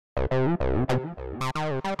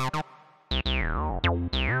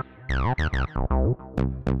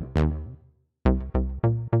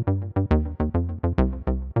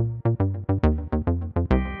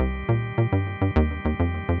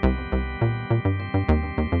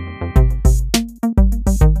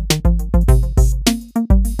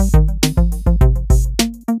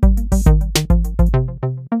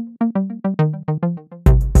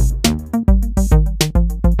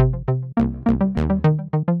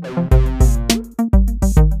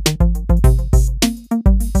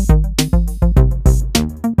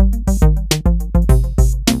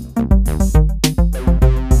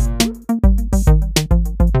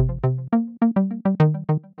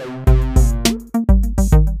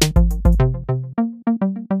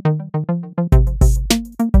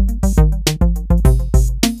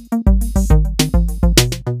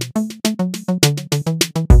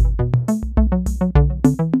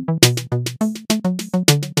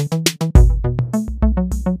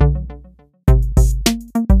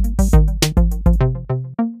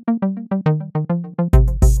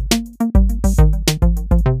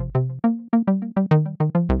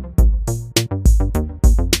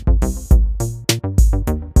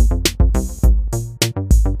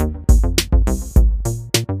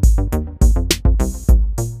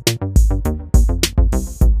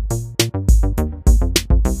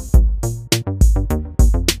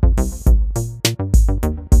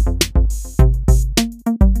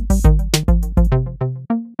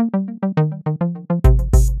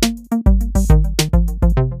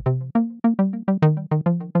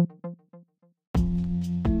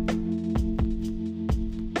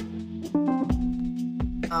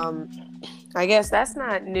I guess that's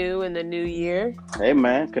not new in the new year. Hey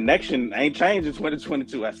man, connection ain't changed in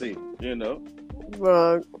 2022. I see.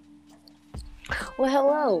 Well,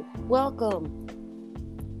 hello, welcome.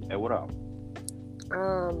 Hey, what up?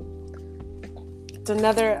 It's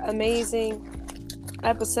another amazing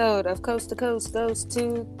episode of Coast to Coast goes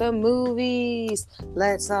to the movies.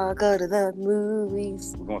 Let's all go to the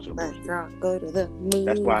movies. We're going to the Let's movies. all go to the movies.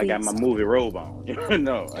 That's why I got my movie robe on.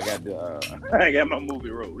 No, I got I got my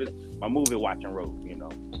movie robe. This my movie watching robe. Y'all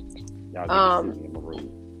get to see me in my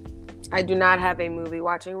robe. I do not have a movie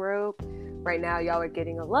watching robe. Right now, y'all are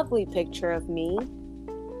getting a lovely picture of me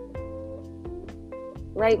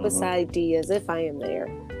right beside D, as if I am there.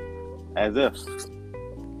 As if.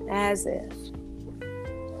 As if.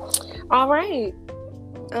 All right.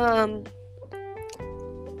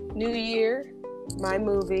 New Year, my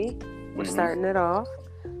movie. We're starting it off.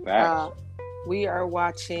 We are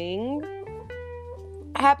watching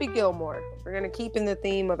Happy Gilmore. We're going to keep in the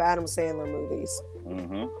theme of Adam Sandler movies.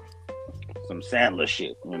 Some Sandler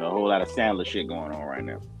shit. A whole lot of Sandler shit going on right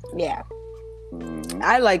now. Yeah.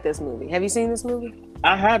 I like this movie. Have you seen this movie?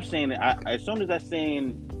 I have seen it. As soon as I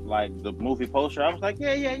seen like the movie poster, I was like,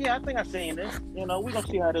 yeah. I think I seen this. We're gonna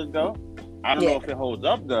see how this go. I don't know if it holds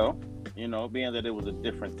up though. Being that it was a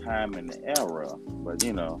different time in the era. But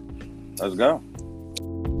let's go.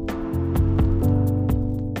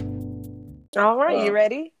 All right, you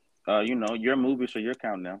ready? Your movie, so your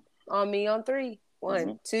count now. On me on 3.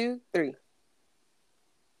 1, 2, 3.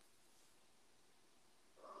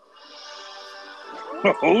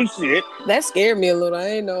 Oh shit! That scared me a little. I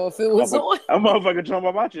didn't know if it was on. I'm motherfucking trying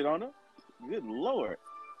to watch it on her. Good lord!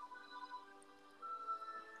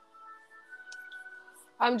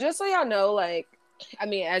 Just so y'all know,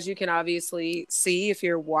 as you can obviously see if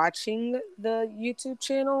you're watching the YouTube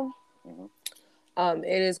channel,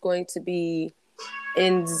 it is going to be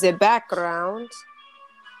in the background.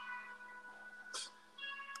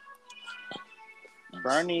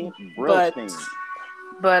 Bernie Brillstein.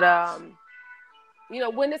 But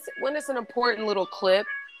when it's an important little clip,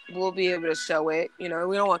 we'll be able to show it. We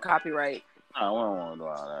don't want copyright. I don't want to do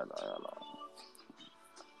all that.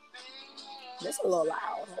 That's a little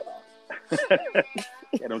loud. Hold on.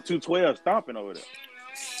 Yeah, them 212 stomping over there.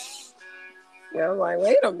 Yeah, I'm like,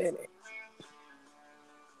 wait a minute.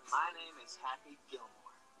 My name is Happy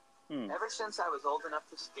Gilmore. Ever since I was old enough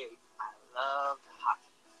to skate, I loved hockey.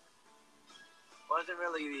 Wasn't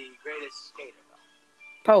really the greatest skater,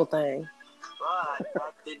 though. Whole thing. But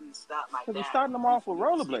that didn't stop my dad. He's starting them off with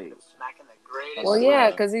rollerblades. Smacking the greatest. Well,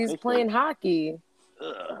 yeah, because he's playing hockey.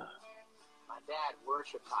 Ugh. My dad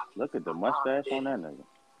worshipped hockey. Look at the mustache on that nigga.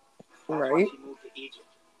 That's why she moved to Egypt,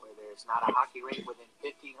 where there's not a hockey rink within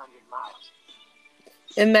 1,500 miles.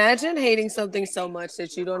 Imagine hating something so much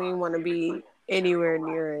that you don't even want to be anywhere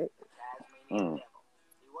near it. He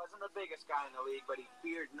wasn't the biggest guy in the league, but he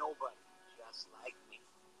feared nobody, just like me.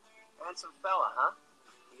 Handsome fella, huh?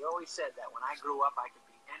 He always said that when I grew up, I could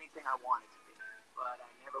be anything I wanted to be. But I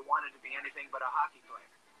never wanted to be anything but a hockey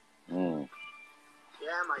player. Mm.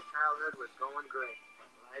 Yeah, my childhood was going great.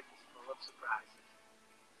 Life is full of surprises.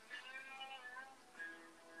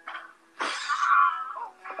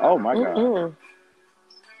 Oh my God.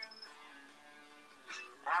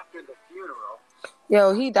 After the funeral.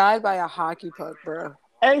 Yo, he died by a hockey puck, bro.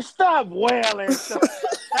 Hey, stop wailing. Just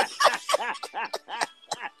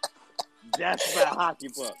by hockey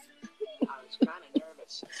puck. I was kind of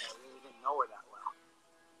nervous since I really didn't know her that well.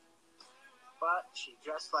 But she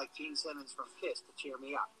dressed like Gene Simmons from Kiss to cheer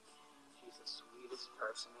me up. She's the sweetest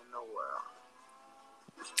person in the world.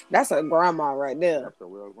 That's a grandma right there. That's a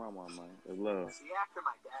real grandma, man. It's love. See, after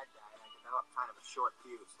my dad died, I developed kind of a short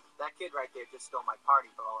fuse. That kid right there just stole my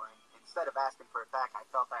party blower, and instead of asking for it back, I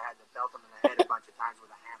felt I had to belt him in the head a bunch of times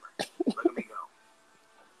with a hammer. Look at me go.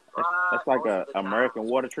 That's like a American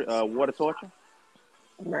water torture?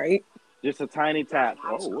 Right. Just a tiny tap.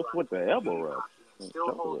 Oh, what's with the elbow rub?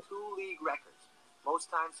 Still hold 2 league records.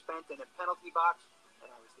 Most time spent in a penalty box,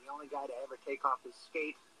 and I was the only guy to ever take off his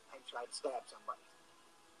skate and try to stab somebody.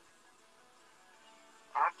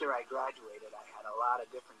 After I graduated, I had a lot of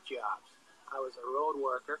different jobs. I was a road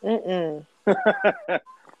worker, a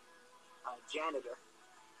janitor.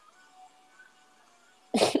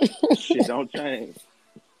 Shit don't change.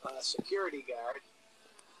 A security guard.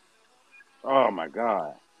 Oh my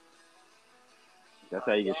God. That's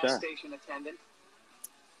how you get shot. Station attendant.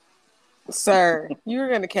 Sir,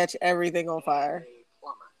 you're gonna catch everything on fire.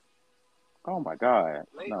 Oh my God.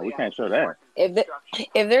 No, we can't show that.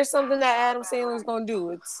 If there's something that Adam Sandler's gonna do,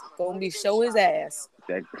 it's gonna be show his ass.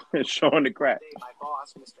 That showing the crack. My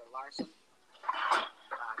boss, Mr. Larson.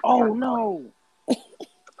 Oh no.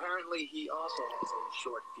 Apparently he also has a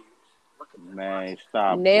short fuse. Look at that. Man,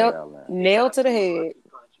 stop. Nail to the head.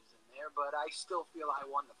 But I still feel I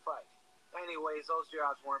won the fight. Anyways, those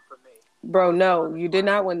jobs weren't for me. Bro, no, you did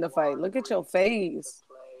not win the fight. Look at your face.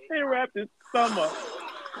 He wrapped his thumb up.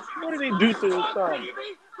 What did he do to his thumb?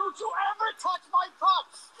 Don't you ever touch my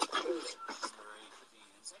pups!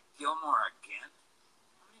 Is that Gilmore again?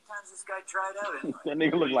 How many times this guy tried out anyway? That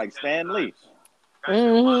nigga look like Stan Lee.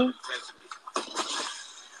 Mm-hmm. A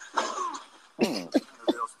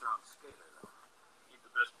real strong skater, though. Ain't the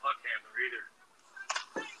best puck handler either.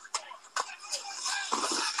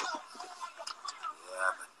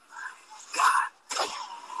 Yeah, but God.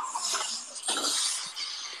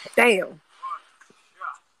 Damn.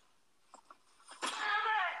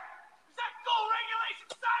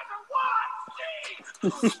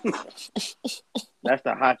 That's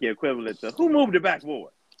the hockey equivalent to who moved the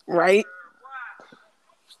backboard? Right.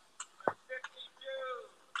 52,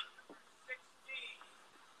 16.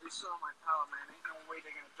 They saw my power, man. Ain't no way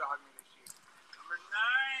they're gonna dog me this year. Number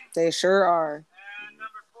 9. They sure are. And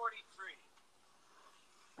number 43.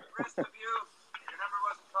 The rest of you, your number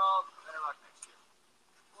wasn't called. Better luck next year.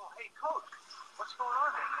 Well, hey, coach, what's going on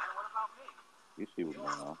here, man? What about me? You see what's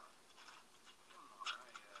going on.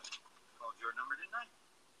 Called your number, didn't I?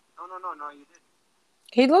 No, you didn't.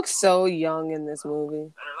 He looks so young in this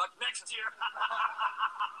movie. Better luck next year.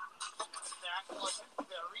 That was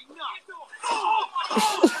very nice.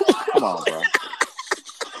 Come on, bro.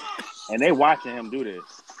 And they watching him do this.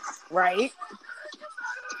 Right.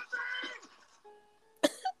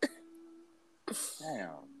 Damn.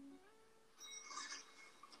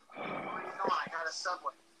 Where are you going? I got a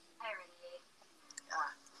Subway. I already ate.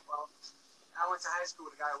 Well, I went to high school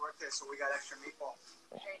with a guy who worked there, so we got extra meatballs.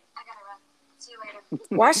 Great. I gotta run. See you later.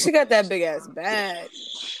 Why she got that big ass bag?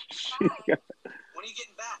 When are you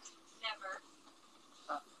getting back? Never.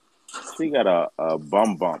 She got a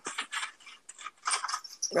bum bump.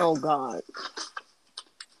 Oh God.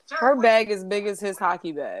 Her bag is big as his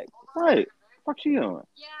hockey bag. Right. What you doing?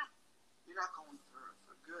 Yeah. You're not going for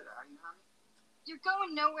good, are you, honey? You're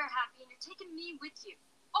going nowhere, Happy, and you're taking me with you.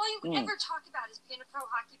 All you ever talk about is being a pro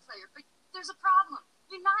hockey player, but there's a problem.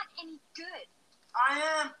 You're not any good. I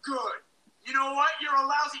am good. You know what? You're a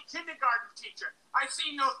lousy kindergarten teacher. I've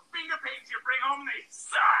seen those finger paintings you bring home. They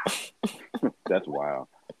suck. That's wild.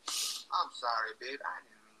 I'm sorry, babe. I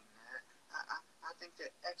didn't mean that. I think they're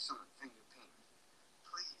excellent finger paintings.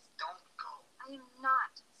 Please, don't go. I am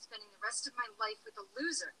not spending the rest of my life with a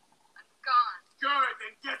loser. I'm gone. Good,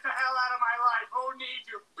 then get the hell out of my life. Who needs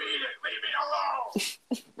you? Beat it. Leave me alone.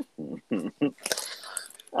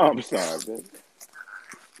 I'm sorry, baby.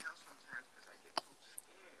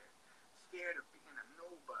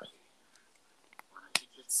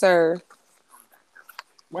 Sir.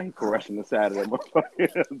 Why he caressing the side of that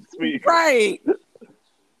motherfucking speaker? Right.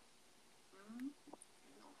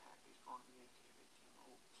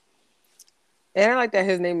 And I like that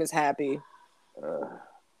his name is Happy.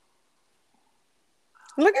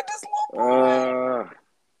 Look at this little boy.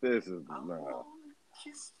 This is no.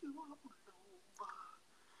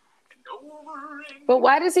 But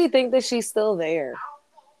why does he think that she's still there?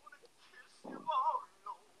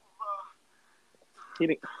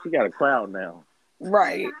 He got a crowd now.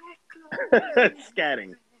 Right.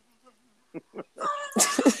 Scatting.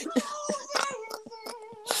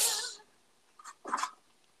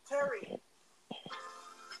 Terry.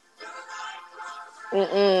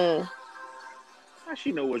 How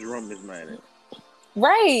she know which room this man in?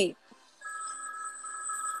 Right.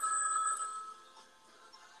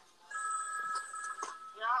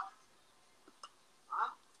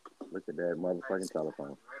 Look at that motherfucking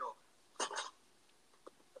telephone.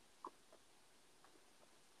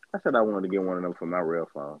 I said I wanted to get one of them for my real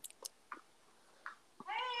phone.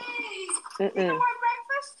 Hey, you want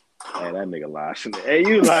breakfast? Hey, that nigga lied. Hey,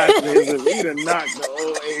 you lied to me. You done knocked the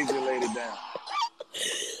old Asian lady down.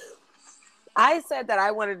 I said that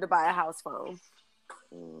I wanted to buy a house phone.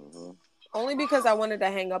 Mm-hmm. Only because I wanted to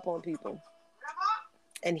hang up on people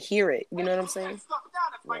and hear it. You know what I'm saying?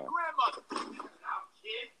 My grandmother. Now,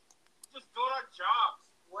 kid. Just doing our jobs.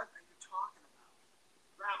 What are you talking about?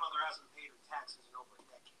 Grandmother hasn't paid her taxes in over a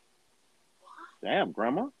decade. What? Damn,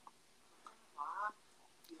 Grandma.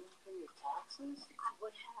 You didn't pay your taxes? I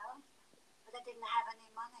would have, but I didn't have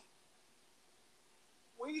any money.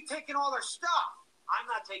 Where are you taking all her stuff? I'm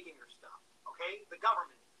not taking her stuff, okay? The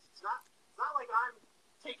government is. It's not like I'm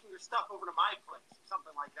taking her stuff over to my place or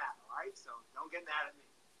something like that, all right? So don't get mad at me.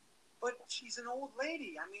 But she's an old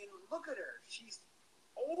lady. I mean, look at her. She's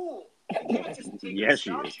old. You can't just take her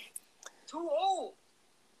stuff. She is. Too old.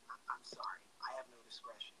 I'm sorry. I have no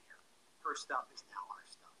discretion here. Her stuff is now our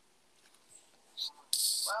stuff.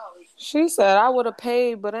 Well, she said I would have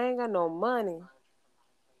paid, but I ain't got no money. We're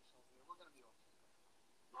gonna be okay.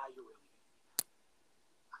 Now you're really good.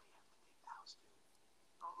 I have to take the house too.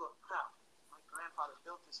 Oh look, now my grandfather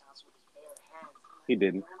built this house with his bare hands. He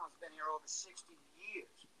didn't. Grandma's been here over 60 years.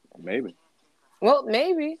 Maybe. Well,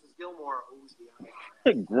 maybe. Mrs. Gilmore owes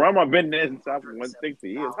the Grandma been there since I was 160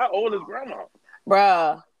 years. How old is Grandma?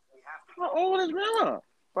 Bruh. How old is Grandma?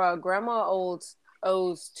 Bruh, Grandma owes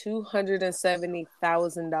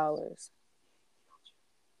 $270,000.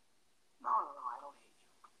 No, I don't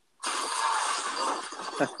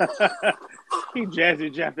hate you. He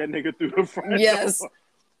jazzy jabbed that nigga through the front Yes. door.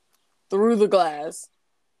 Through the glass.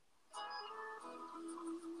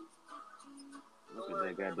 Look at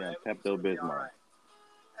that goddamn Pepto-Bismol. Right.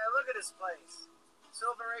 Hey, look at this place.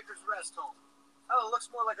 Silver Acres Rest Home. Oh, it looks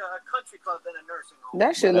more like a country club than a nursing home.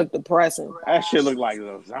 That shit look depressing. That shit look like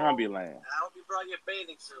a zombie land. I hope you brought your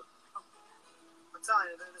bathing suit. I'm telling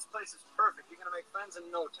you, this place is perfect. You're gonna make friends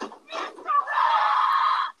in no time.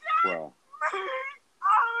 Bro.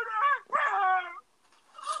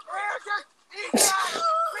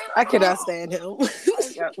 I cannot stand him.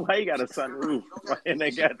 Why you got a sunroof? Why in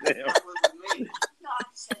that goddamn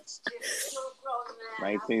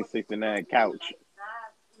 1969 couch?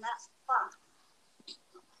 That's fun.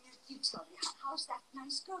 You tell me, how's that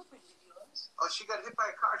nice girlfriend of yours? Oh, she got hit by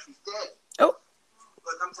a car. She's dead. Oh.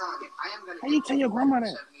 Look, I'm telling you, I am gonna. How you tell your grandma that?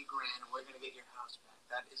 $70,000, and we're gonna get your house back.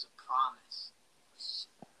 That is a promise.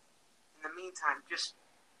 In the meantime, just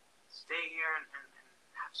stay here and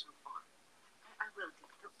have some fun. I really think.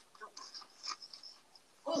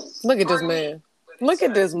 Look at this man. Look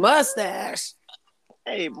at this mustache.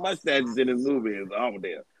 Hey, mustaches in this movie is all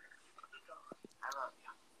there. I love you.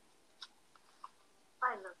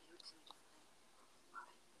 I love you too.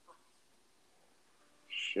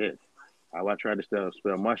 Shit. How I tried to spell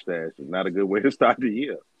mustache is not a good way to start the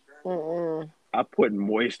year. Mm-mm. I put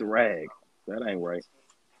moist rag. That ain't right.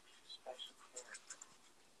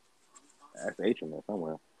 That's H in there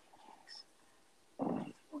somewhere.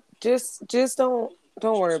 Just don't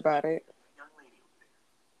worry about it.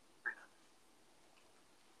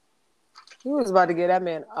 He was about to get that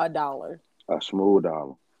man $1. A smooth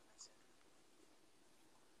dollar.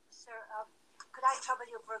 Sir, could I trouble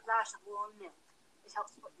you for a glass of warm milk? It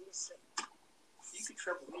helps put me to sleep. You can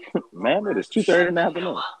trouble me. Man, it is 2:30 in the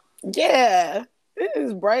afternoon. Yeah. It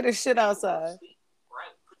is bright as shit outside.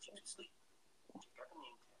 Right, put you to sleep. Check out the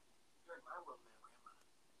name tag. You're in my room now, Grandma.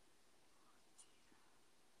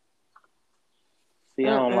 See, I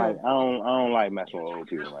don't like messing with old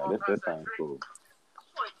people, man. This ain't cool.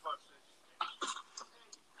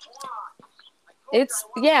 It's,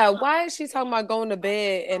 yeah, why is she talking about going to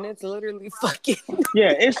bed and it's literally fucking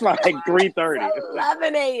Yeah, it's like 3:30.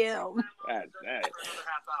 11 a.m. That's that.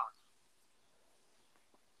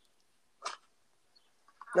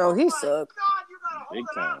 No, he sucked. Big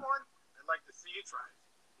time. I'd like to see you try it.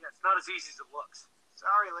 Yeah, it's not as easy as it looks.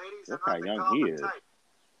 Sorry, ladies. Look I'm how not the young common he is. type.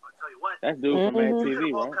 But Tell you what. That's dude from Mad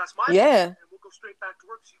TV, right? Yeah. And we'll go straight back to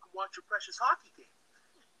work so you can watch your precious hockey game.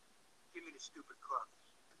 Give me the stupid club.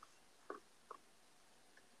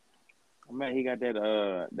 Oh, man, he got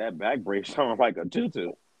that back brace on like a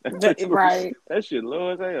tutu. Right. That shit low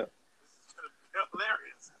as hell.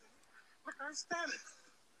 Hilarious. Look, I'm standing.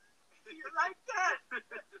 You're like that.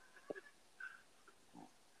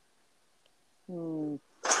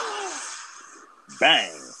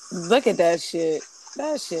 Bang. Look at that shit.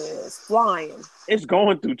 That shit is flying. It's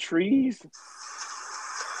going through trees.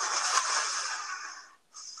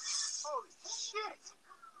 Holy shit.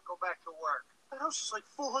 Go back to work. The house is like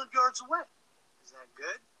 400 yards away. Is that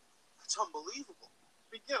good? That's unbelievable.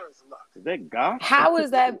 Beginner's luck. Is that goth? How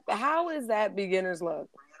is that beginner's luck?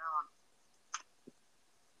 Bring it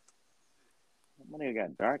on. My nigga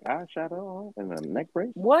got dark eyeshadow on and a neck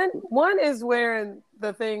brace. One is wearing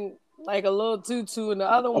the thing like a little tutu, and the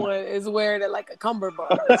other one is wearing it like a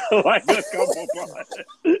cummerbund. Like a cummerbund.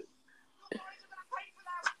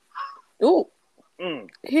 Ooh.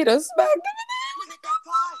 He done smacked him.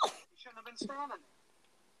 You shouldn't have been standing there.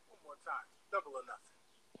 One more time. Double or nothing.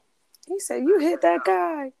 He said, "You hit that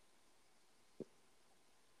guy."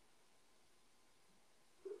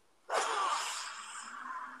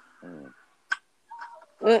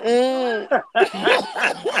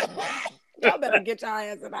 Y'all better get your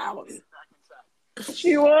ass in the house.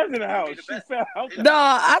 She was in the house. She fell out. No,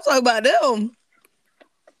 I'm talking about them.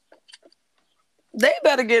 They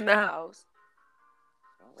better get in the house.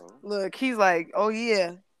 Uh-oh. Look, he's like, "Oh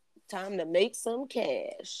yeah, time to make some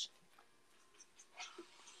cash."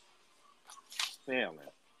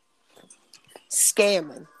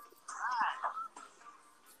 Scamming.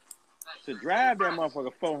 To drive that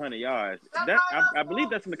motherfucker 400 yards, I believe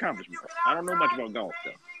that's an accomplishment. I don't know much about golf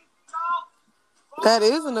though. That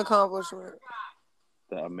is an accomplishment.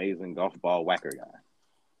 The amazing golf ball whacker guy.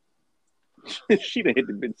 She done hit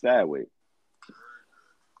the bitch sideways.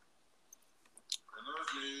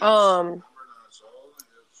 I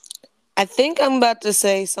think I'm about to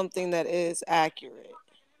say something that is accurate.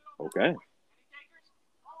 Okay.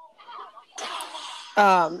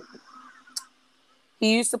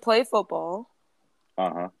 He used to play football.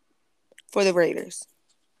 For the Raiders.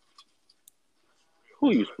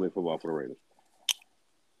 Who used to play football for the Raiders?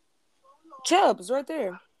 Chubbs, right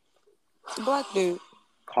there. The black dude.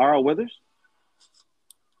 Carl Withers?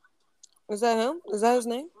 Is that him? Is that his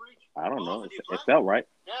name? I don't know. It felt right.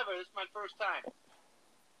 Never. This is my first time.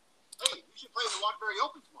 Hey, you should play the Waterbury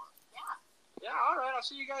Open tomorrow. Yeah. Yeah, all right. I'll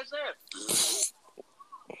see you guys there.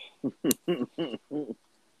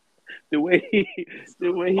 The way he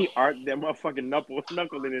arched that motherfucking knuckle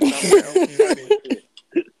in his thumbnail.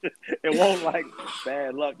 It won't like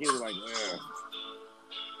bad luck. He was like, yeah.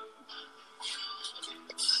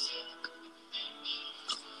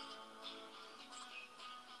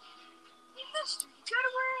 You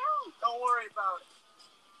gotta wear a helmet. Don't worry about it.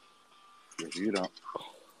 If you don't.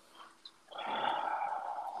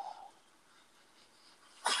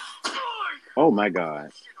 Oh my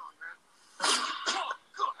God.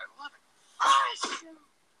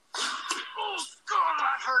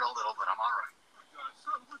 That hurt a little, but I'm all right.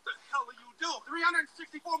 Son, what the hell are you doing?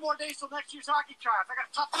 364 more days till next year's hockey tryouts. I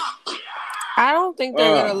gotta toughen up. I don't think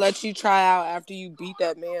they're gonna let you try out after you beat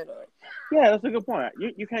that man up. Yeah, that's a good point.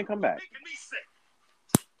 You can't come back. Making me sick.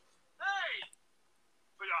 Hey!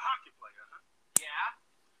 So you're a hockey player, huh? Yeah.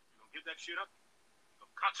 You don't give that shit up? You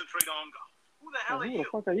don't concentrate on golf. Who the hell are you? Who the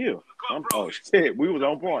fuck are you? Oh shit, we was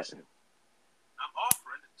on point. I'm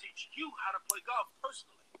offering to teach you how to play golf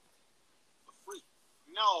personally. For free.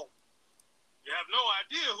 No. You have no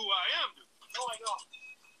idea who I am, dude. No, I don't.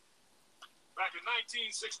 Back in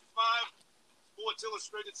 1965, Sports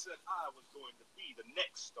Illustrated said I was going to be the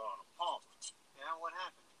next Arnold Palmer. Yeah, what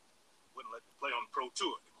happened? Wouldn't let me play on the Pro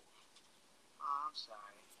Tour anymore. Oh, I'm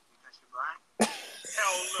sorry. Because you're black?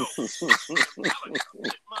 Hell no. Alex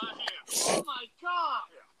hit my hand. Oh, my God.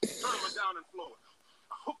 Yeah. Tournament down in Florida.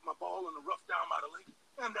 I hooked my ball in the rough down by the lake,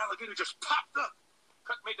 and the alligator just popped up.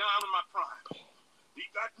 Cut me down in my prime. He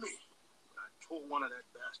got me. I tore one of that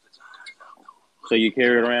bastard's eyes out. So you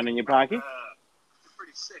carry it around in your pocket? You're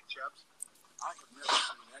pretty sick, Chubbs. I have never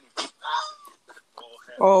seen anything.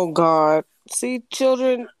 Oh, God. See,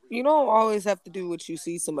 children, you don't always have to do what you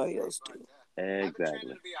see somebody else do. Exactly. I've been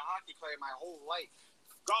training to be a hockey player my whole life.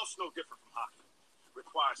 Golf's no different from hockey. It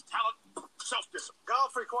requires talent, self-discipline.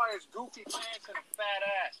 Golf requires goofy pants and a fat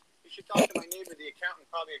ass. You should talk to my neighbor, the accountant,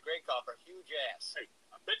 probably a great golfer. Huge ass. Hey,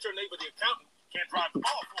 I bet your neighbor, the accountant, can't drive the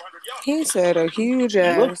ball 400 yards. He said a huge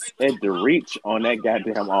ass. Look at the reach on that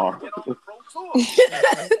goddamn arm.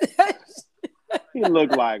 He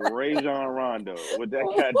looked like Rajon Rondo with that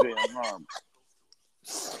goddamn arm.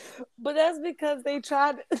 But that's because they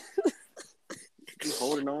tried. He's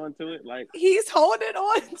holding on to it like he's holding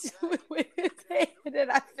on to it with his hand,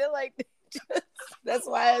 and I feel like that's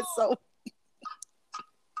why it's so.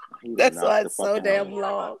 That's why it's so damn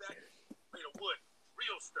long.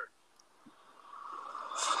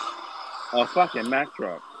 A fucking Mack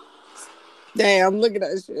truck. Damn, look at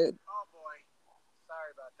that shit. Oh boy,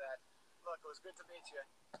 sorry about that. Look, it was good to meet you,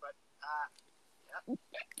 but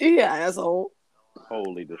yeah, asshole.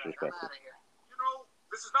 Holy disrespectful. You know,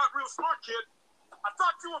 this is not real smart, kid. I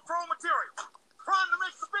thought you were pro material, trying to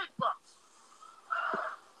make the big bucks.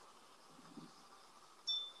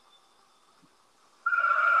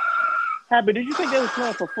 Happy, did you think they was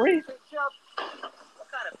playing for free? What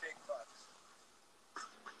kind of big bucks?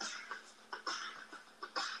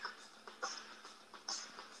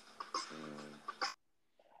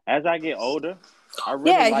 As I get older, I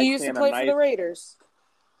really like he used to play for the Raiders.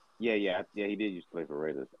 Yeah, he did used to play for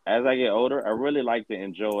Raiders. As I get older, I really like to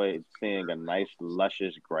enjoy seeing a nice,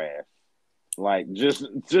 luscious grass. Like, just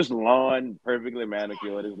lawn, perfectly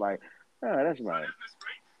manicured. It's like, oh, that's nice.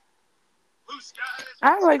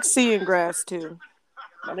 I like seeing grass, too.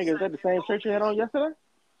 My nigga, is that the same shirt you had on yesterday?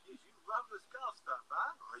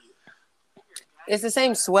 It's the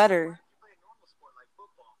same sweater.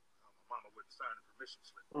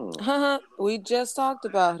 We just talked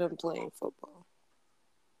about him playing football.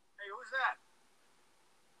 Hey, who's that?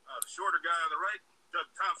 The shorter guy on the right, Doug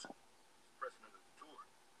Thompson, president of the tour.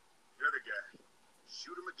 The other guy,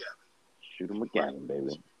 Shooter McGavin. Shooter McGavin,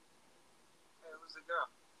 baby. Hey, who's the girl?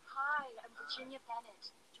 Hi, I'm Virginia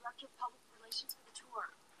Bennett, Director of Public Relations for the tour.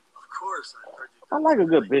 Of course, I heard you. I like a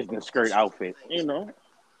good business skirt outfit, you know.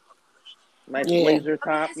 Nice blazer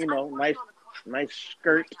top, you know, nice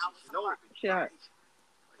skirt. Yeah.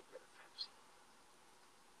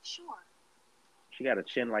 Sure. She got a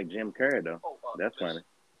chin like Jim Carrey, though. That's funny.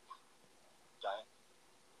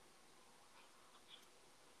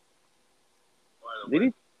 Did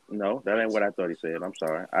he? No, that ain't what I thought he said. I'm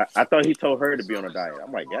sorry. I thought he told her to be on a diet.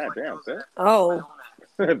 I'm like, God damn, sir. Oh.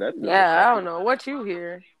 That's yeah, I don't know what you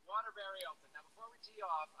hear. Waterbury Open. Now, before we tee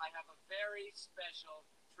off, I have a very special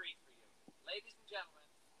treat for you. Ladies and gentlemen,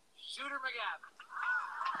 Shooter McGavin.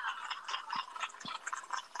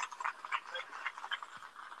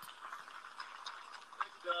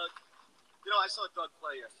 Doug. You know, I saw Doug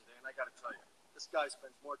play yesterday, and I got to tell you, this guy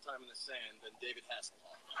spends more time in the sand than David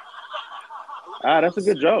Hasselhoff. That's a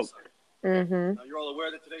good joke. Mm-hmm. Now, you're all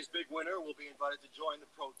aware that today's big winner will be invited to join the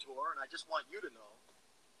Pro Tour, and I just want you to know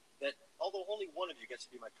that although only one of you gets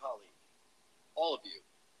to be my colleague, all of you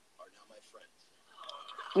are now my friends.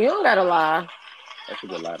 You don't gotta lie. That's a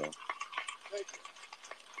good lie, though. Thank you.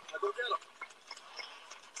 Now go get him.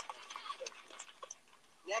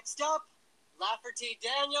 Next up, Lafferty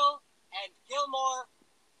Daniel and Gilmore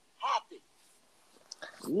Happy.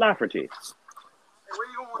 Lafferty. Hey, where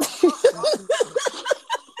you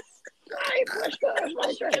going with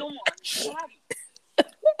this? Gilmore Happy. I'm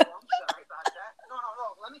sorry about that. No.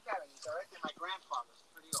 Let me carry these, all right? They're my grandfather's.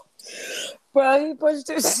 Pretty old. Bro, he pushed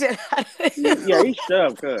his shit out of him. Yeah, he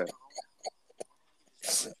shoved, cuz.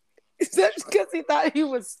 Is that because he thought he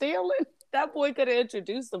was stealing? That boy could have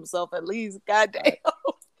introduced himself at least. Goddamn.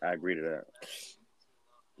 I agree to that. All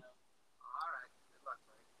right. Good luck,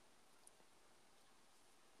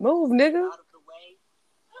 buddy. Move, nigga. Out of the way.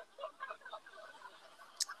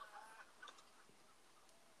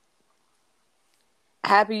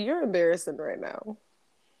 Happy, you're embarrassing right now.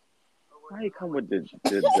 Why you come with the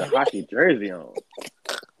hockey jersey on?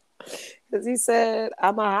 Because he said,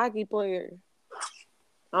 I'm a hockey player.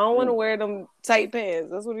 I don't want to wear them tight pants.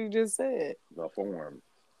 That's what he just said. The form.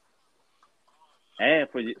 And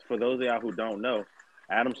for those of y'all who don't know,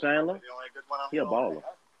 Adam Sandler, he a baller.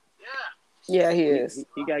 Yeah, he is.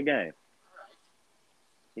 He got game.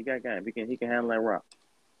 He got game. He can handle that rock.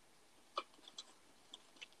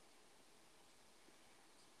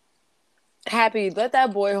 Happy, let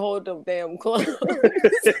that boy hold them damn clothes.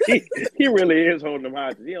 he really is holding them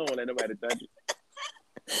hostage. He don't want to let nobody touch it.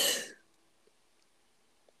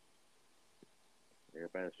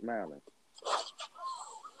 Everybody's smiling.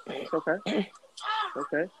 It's okay. It's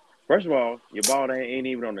okay. First of all, your ball ain't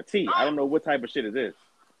even on the tee. I don't know what type of shit is this.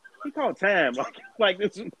 He called time like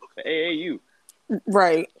this is AAU.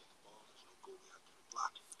 Right.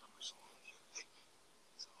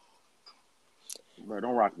 Bro,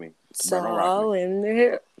 don't rock me. So Bro, don't rock me. in the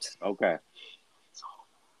hips. Okay.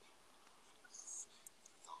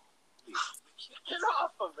 Get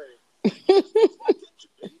off of me.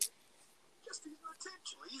 Just ease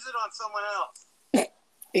attention. Ease it on someone else.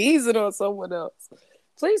 Easing on someone else.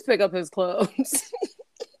 Please pick up his clothes.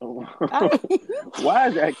 Why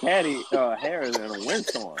is that caddy hair in a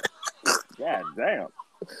windstorm? God damn.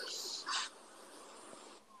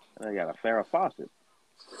 I got a Farrah Fawcett.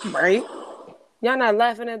 Right? Y'all not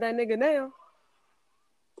laughing at that nigga now.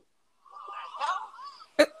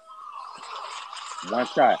 One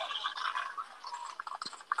shot.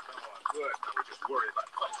 Good. We're just worried about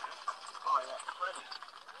playing. Oh, yeah, plenty.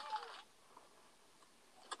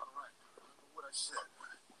 All right. Remember what I said.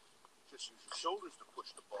 Just use your shoulders to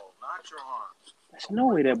push the ball, not your arms. There's no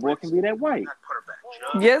way that boy can be that white.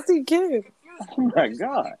 Yes, he can. Oh my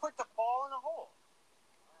God. Put the ball in the hole.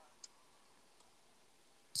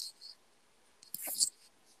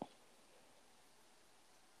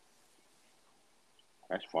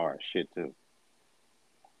 That's far as shit too.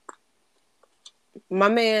 My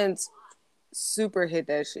man's super hit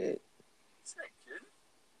that shit.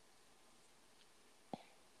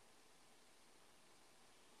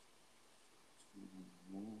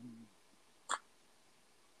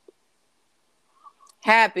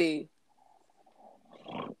 Happy.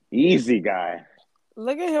 Easy guy.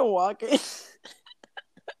 Look at him walking.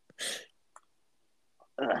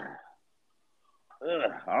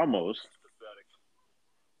 Almost.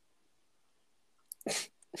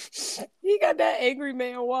 He got that angry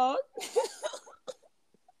man walk.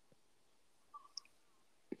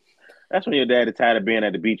 That's when your dad is tired of being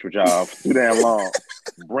at the beach with y'all for too damn long.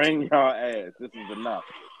 Bring y'all ass. This is enough.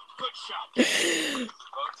 Good shot. It is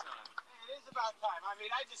about time. I mean,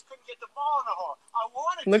 I just couldn't get the ball in the hole. I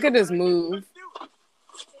wanted Look at this move.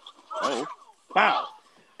 Oh, wow.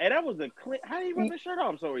 Hey, that was a clean. How do you rip his shirt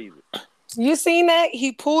off so easy? You seen that?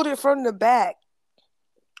 He pulled it from the back,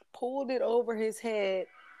 pulled it over his head,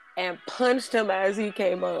 and punched him as he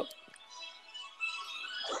came up.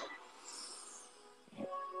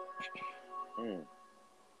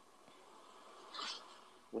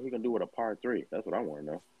 What he gonna do with a par 3? That's what I want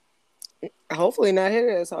to know. Hopefully not hit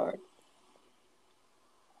it as hard.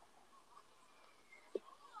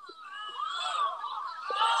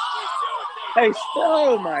 Hey,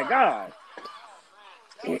 oh my God.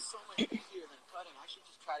 That was so much easier than putting. I should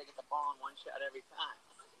just try to get the ball in one shot every time.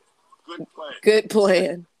 Good play. Good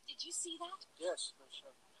plan. Did you see that? Yes, for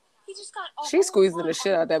sure. He just got all She's squeezing the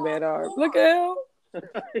shit out that man's arm. Look at him.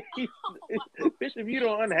 Bitch, if you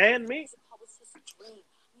don't unhand me. It's a publicist's dream.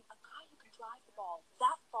 I mean, a guy who can drive the ball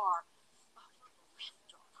that far.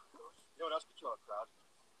 You know what else could draw a crowd?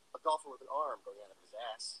 A golfer with an arm going out of his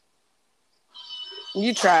ass.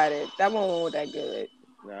 You tried it. That one wasn't that good.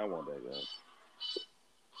 Nah, I want that good.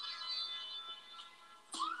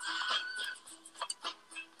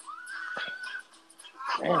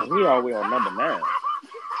 Man, we all the way on number 9.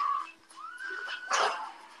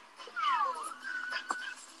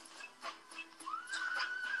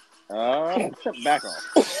 Back off.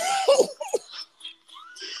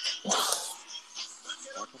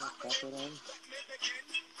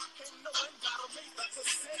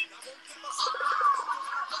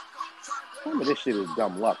 Some of this shit is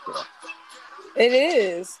dumb luck, though. It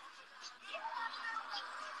is.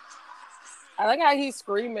 I like how he's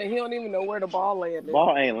screaming. He don't even know where the ball landed.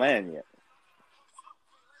 Ball ain't landing yet.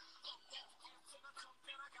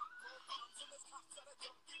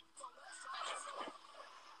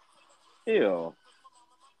 Ew.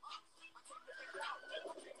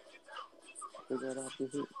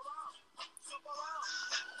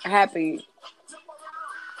 Happy.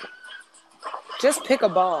 Just pick a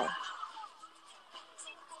ball.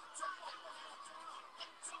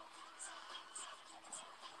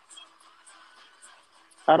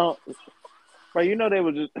 I don't. But you know they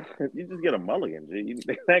would just you just get a mulligan. You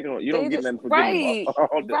don't get nothing for getting the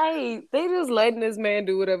ball. Right. They just letting this man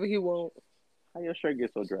do whatever he wants. How your shirt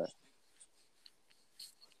get so dry?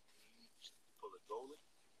 Pull it goalie,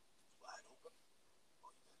 wide open.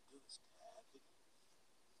 All you gotta do is tap it.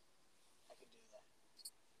 I can do that.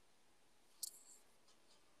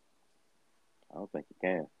 I don't think you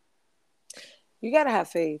can. You gotta have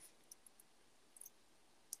faith.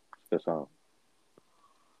 Good song.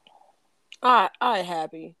 I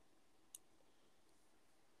happy.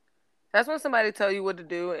 That's when somebody tell you what to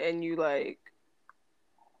do and you like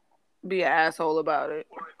be an asshole about it.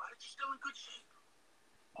 Worry about it. You're still in good shape.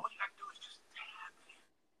 All you gotta do is just tap it.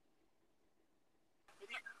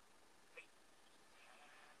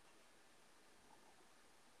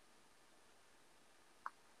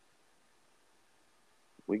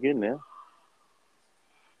 We getting there.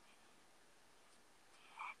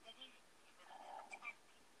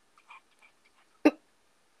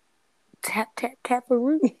 Tap, tap,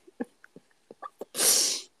 tap-a-roo.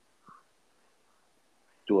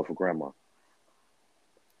 Do it for grandma.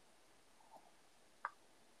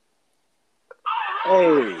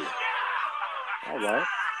 Hey. All right.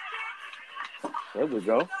 There we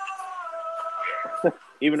go.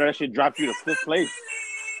 Even though that shit dropped you to 5th place.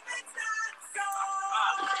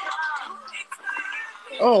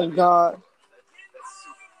 Oh, God.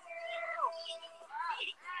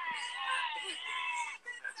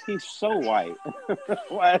 He's so white.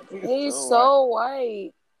 Why is he He's so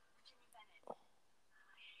white?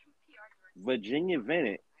 Virginia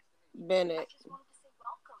Bennett. Bennett.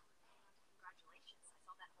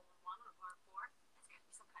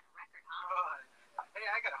 Hey,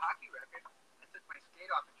 I got a hockey record. I took my skate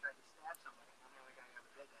off and tried to stab somebody. I'm the only guy who ever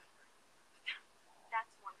did that. That's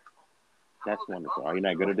wonderful. That's wonderful. Are you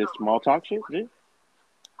not good at this small talk shit, dude?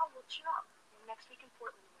 Oh, well, cheer up. Next week in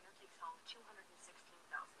Portland, the winner takes home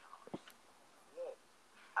 $216,000. Whoa.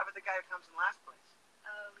 How about the guy who comes in last place?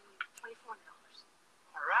 $2,400.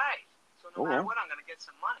 All right. So no matter what, I'm going to get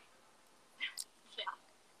some money. Yeah.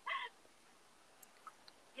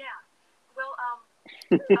 Yeah. Well, I'll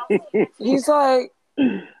see you next week. He's like,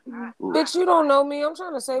 bitch, you don't know me. I'm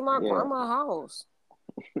trying to save my grandma's house.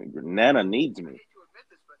 Nana needs me. I hate to admit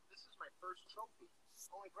this, but this is my first trophy.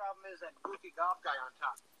 Only problem is that goofy golf guy on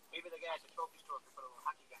top. Maybe the guy at the trophy store could put a little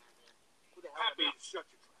hockey guy on there. Who the hell? Happy, shut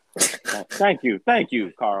your trap. Thank you,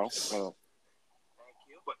 Carl. Well, Thank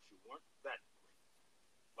you. But you weren't that great.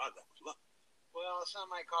 Well, that was luck. Well, some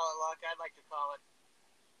might call it luck. I'd like to call it,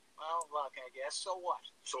 well, luck, I guess. So what?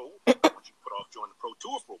 So, why don't you put off joining the pro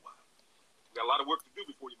tour for a while? You got a lot of work to do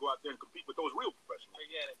before you go out there and compete with those real professionals.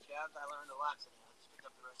 Forget it, Chad. I learned a lot today. I'll just pick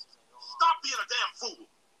up the rest as I go along. Stop being a damn fool.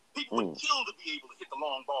 People would kill to be able to hit the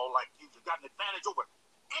long ball like you. You got an advantage over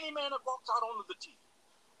any man that walks out onto the tee.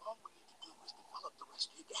 All we need to do is develop the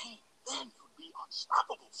rest of your game. Then you'll be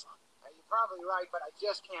unstoppable, son. You're probably right, but I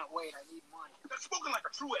just can't wait. I need money. You're spoken like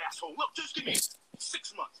a true asshole. Look, just give me 6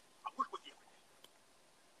 months. I'll work with you every day.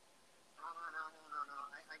 No.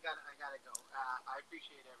 I gotta go. I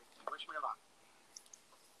appreciate everything. Wish me luck.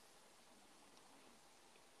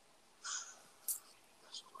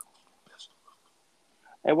 Best of luck. Best of luck.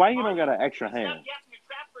 hey, why you don't got an extra hand?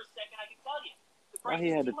 Why he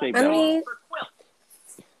had to take that off?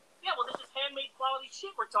 Yeah, well, this is handmade quality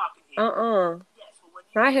shit we're talking here.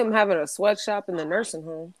 Not him having a sweatshop in the nursing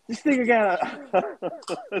home. This nigga got a.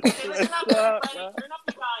 Listen up, everybody. Turn up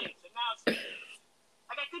the volume.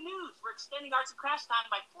 I got good news. We're extending arts and crafts time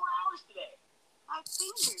by 4 hours today. My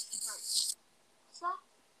fingers hurt. What's that?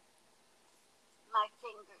 My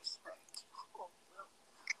fingers hurt. Oh,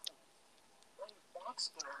 well, your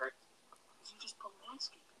back's gonna hurt because you just pulled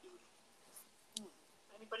landscaping duty.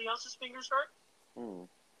 Anybody else's fingers hurt?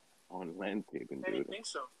 On landscaping I duty. didn't think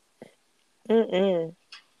so. Mm-mm.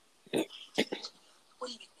 What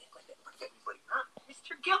do you think like that? Everybody, huh?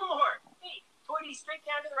 Mr. Gilmore! Hey, toity straight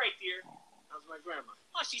down to the right, dear. How's my grandma?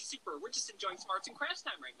 Oh, she's super. We're just enjoying some arts and crafts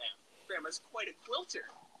time right now. Grandma's quite a quilter.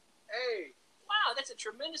 Hey. Wow, that's a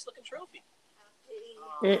tremendous looking trophy.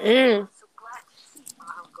 Mm-mm. So glad to see you.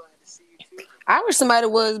 I'm glad to see you too. I wish somebody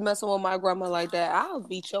was messing with my grandma like that. I'll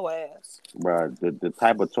beat your ass. Bruh, the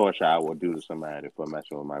type of torture I would do to somebody for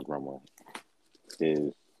messing with my grandma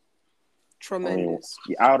is Tremendous.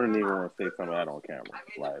 I don't even want to say something out on camera.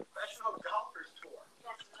 Like, Professional golfers tour.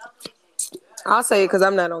 That's lovely. I'll say it because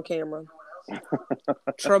I'm not on camera.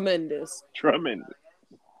 Tremendous. tremendous.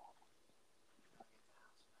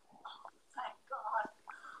 Thank God.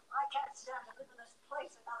 I can't stand to live in this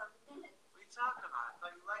place another minute. What are you talking about? I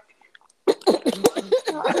thought you liked it here.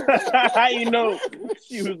 How you know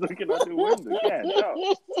she was looking out the window? Yeah,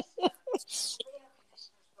 no.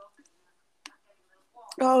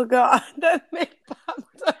 Oh God, that man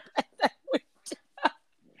popped up at that window.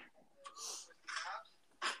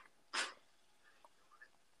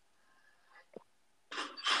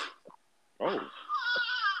 Oh.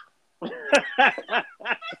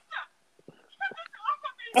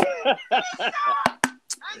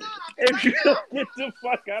 If you don't get the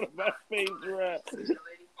fuck out of my face, right?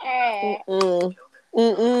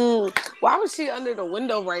 Why was she under the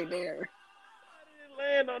window right there?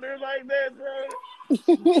 Land on her like that, bro.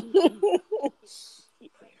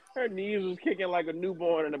 Her knees was kicking like a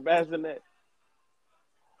newborn in a bassinet.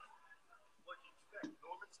 What do you expect?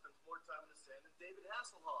 Norman spends more time in the sand than David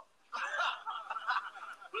Hasselhoff.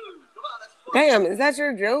 Come on, that's fun. Damn, is that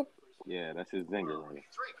your joke? Yeah, that's his zinger right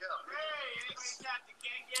Drink up.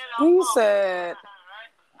 He said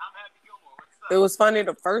I'm Happy Gilmore. What's up? it was funny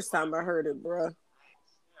the first time I heard it, bro. Yeah,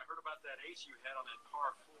 I heard about that ace you had on that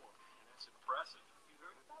par 4. That's impressive. You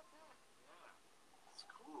heard about that? Yeah. It's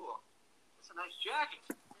cool. It's a nice jacket.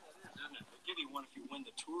 Yeah, it is, isn't it? They give you one if you win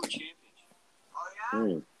the tour championship. Oh,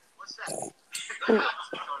 yeah? What's that? It's part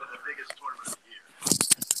of the biggest tournament of the year.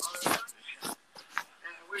 Oh, really?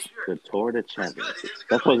 The Tour of the Championship.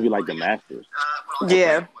 That's supposed to be like the Masters.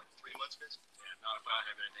 Yeah. What, 3 months, Vince? Yeah, not if I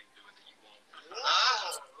have anything to do with it, you won't.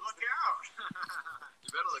 Oh, look out. You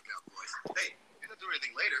better look out, boys. Hey, if you don't do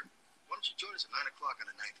anything later, why don't you join us at 9 o'clock on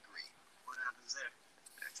the 9th green? What happens there?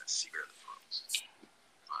 That's a secret of the pros.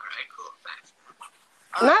 All right, cool. Thanks.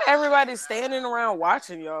 Not everybody's standing around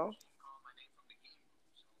watching y'all. Call my name from the game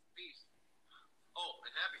room, so peace. Oh,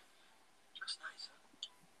 and Happy. Dress nice, huh?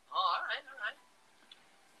 Oh, all right, all right.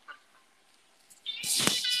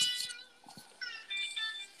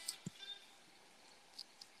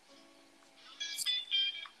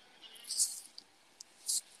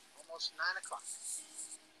 Almost 9 o'clock.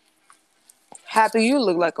 Happy, you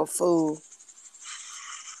look like a fool.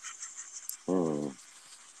 Mm.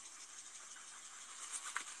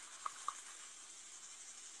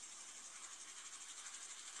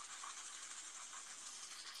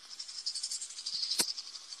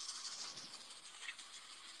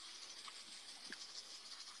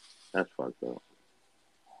 That's fucked up.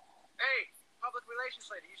 Hey, public relations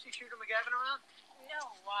lady, you see Shooter McGavin around? No,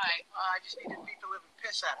 why? I just need to beat the living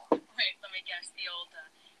piss out of him. Wait, let me guess. The old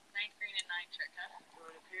 9th green and 9 trick, huh? It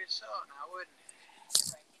would appear so, now wouldn't it?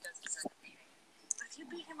 You're right. He does deserve a beating. But if you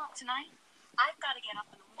beat him up tonight, I've got to get up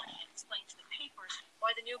in the morning and explain to the papers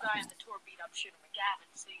why the new guy on the tour beat up Shooter McGavin.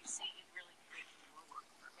 So you see, you'd really be making more work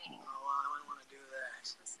for me. Oh, I wouldn't want to do that.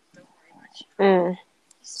 Listen, don't worry about Shooter.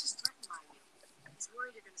 He's just threatened by you. He's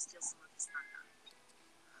worried you're going to steal some of his thunder.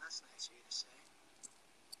 That's nice of you to say.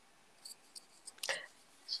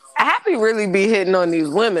 So, Happy really be hitting on these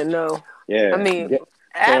women, though. Yeah. I mean, Get,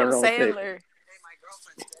 Adam throwing her on tape. Sandler, hey, my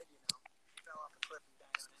girlfriend's dead, you know. Fell off a cliff and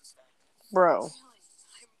died on impact. bro. Really? I'm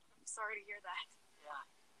sorry to hear that. Yeah.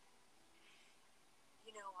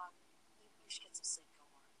 You know, you should get some sleep,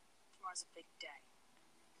 Gilmore. Tomorrow's a big day.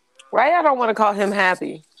 Why y'all don't want to call him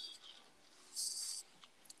Happy?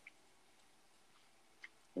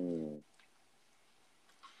 Mm.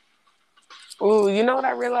 Ooh, you know what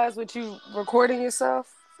I realized with you recording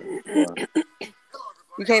yourself? What?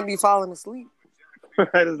 You can't be falling asleep.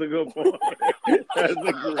 That is a good point. That's a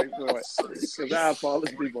great point. Because I'll fall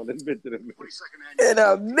asleep on this bitch in a minute. In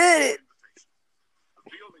a minute.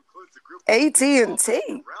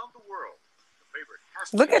 AT&T.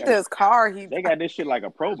 Look at this car. They got this shit like a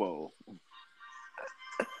Pro Bowl.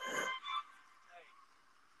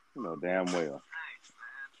 You know damn well.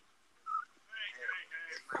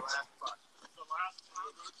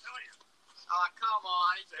 Oh, come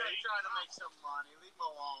on. He's just trying to make some money. Leave him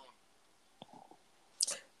alone.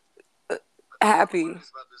 Happy.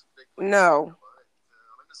 No.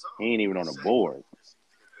 He ain't even on the board.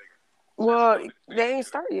 Well, they ain't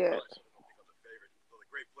started yet.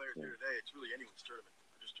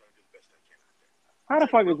 How the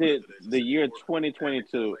fuck is it the year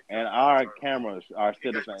 2022 and our cameras are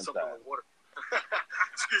still the same size?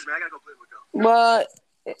 Excuse me, I gotta go play with Go. Well,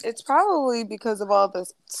 it's probably because of all the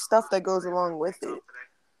stuff that goes along with it.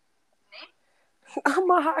 I'm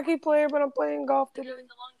a hockey player, but I'm playing golf today. You're doing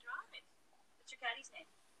the long drive. What's your caddy's name?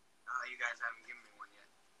 You guys haven't given me one yet.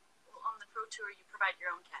 Well, on the pro tour, you provide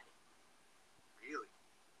your own caddy. Really?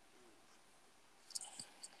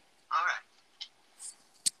 All right.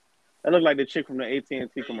 That look like the chick from the AT&T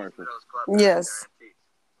commercial. Yes.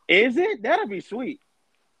 Is it? That'll be sweet.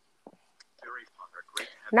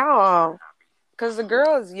 No, because the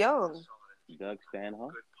girl is young. Doug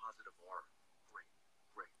Stanhope.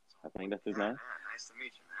 I think that's his name. Nice to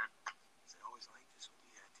meet you, man. Is it always like this with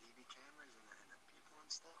the TV cameras and the people and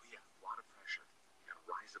stuff? Oh, yeah, a lot of pressure. You gotta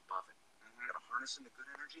rise above it. You gotta harness in the good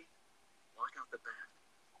energy, block out the bad.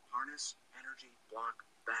 Harness, energy, block,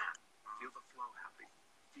 bad. Feel the flow, Happy.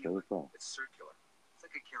 Feel it. It's circular. It's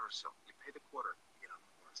like a carousel. You pay the quarter, you get on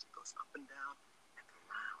the horse. It goes up and down and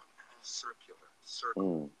around. All circular.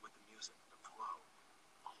 Circle with the music, the flow.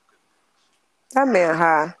 All good things. That man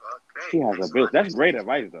high. He has a bitch. That's great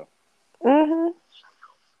advice, though. Mm-hmm.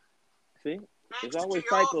 See? It's always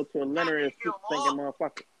cycle to a linear thinking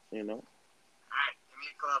motherfucker, you know? All right, give me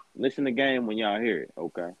a club. Listen to game when y'all hear it,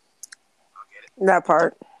 okay? I'll get it. That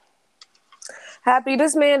part. Happy,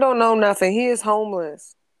 this man don't know nothing. He is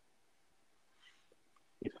homeless.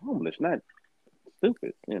 He's homeless, not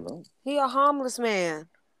stupid, you know? He a homeless man.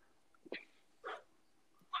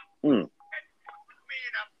 Mm.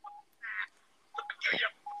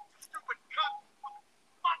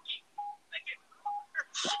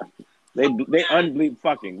 They unbleep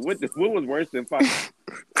fucking. What was worse than fucking?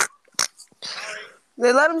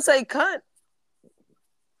 They let him say cunt.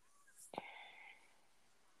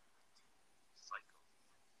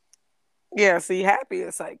 Yeah, see, Happy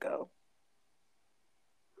is psycho.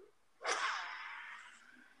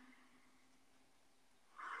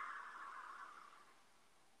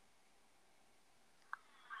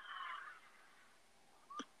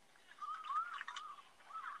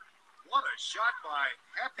 shot by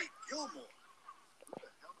Happy Gilmore. Who the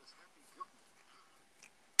hell is Happy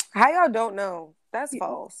Gilmore? How y'all don't know? That's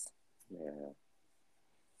false. Yeah.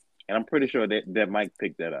 And I'm pretty sure that Mike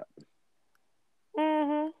picked that up.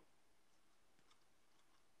 Mm-hmm.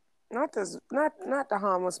 Not the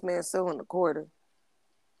homeless man stealing the quarter.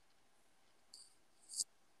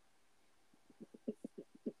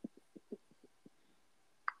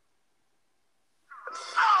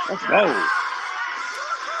 Let's go.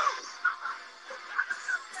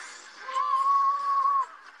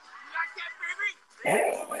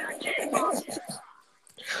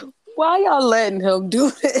 Why y'all letting him do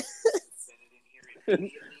this?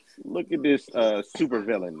 Look at this super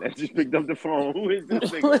villain that just picked up the phone. Who is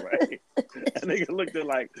this nigga, right? That nigga looked at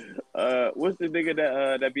like, what's the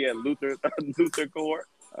nigga that be at Luther Court?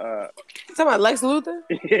 You talking about Lex Luthor?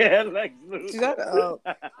 Yeah, Lex Luthor. Shut up.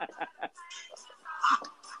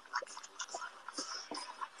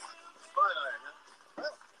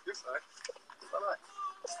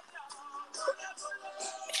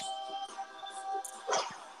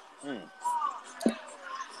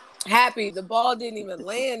 Happy, the ball didn't even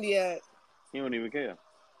land yet. He don't even care.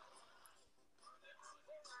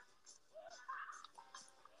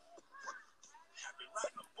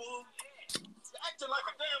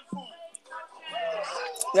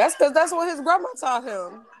 That's because that's what his grandma taught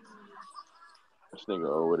him. This nigga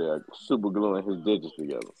over there super gluing his digits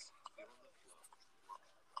together. On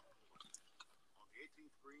the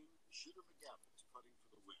 18th green, Shooter McGavin is putting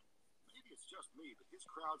for the win. Maybe it's just me, but his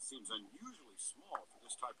crowd seems unusually small for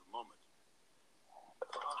this type of moment.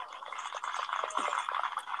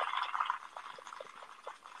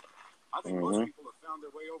 I think most people have found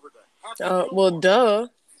their way over to Happy Gilmore. Well, duh.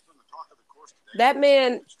 He's been the talk of the course today. That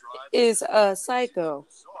man is a psycho.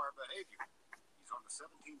 Bizarre behavior. He's on the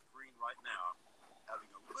 17th green right now,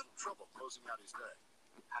 having a little trouble closing out his day.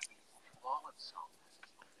 Happy ball itself has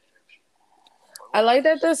its own energy. I like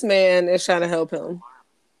that this man is trying to help him.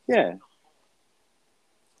 Yeah.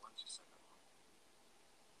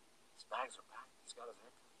 His bags are packed. He's got his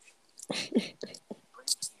haircut. Bring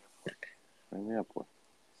him to the airport. Bring the airport.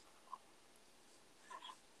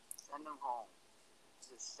 Send him home.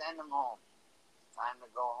 Just send him home. Time to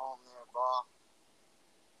go home there, ball.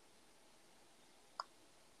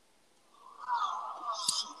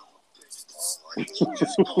 Just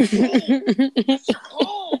go home.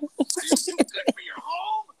 Home. Are you too good for your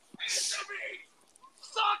home? Listen to me.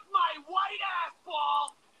 Suck my white ass,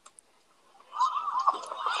 ball.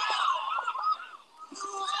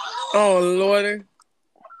 Oh, Lord.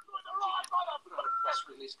 Press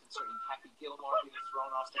release concerning Happy Gilmore being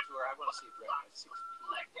thrown off the tour. I want to see it right at 6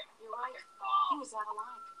 p.m. You're right. He was out of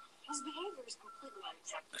line. His behavior is completely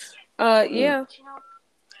unacceptable. Yeah. You know,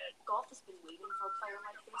 golf has been waiting for a player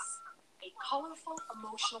like this. A colorful,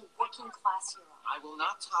 emotional, working-class hero. I will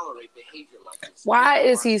not tolerate behavior like this. Why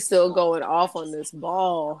is he still going off on this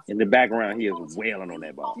ball? In the background, he is wailing on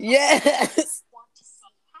that ball. Yes. Want to see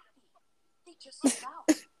Happy. They just hold out.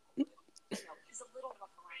 You know, he's a little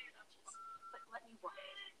rough around the edges, but let me work.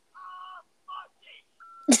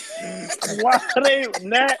 Why are they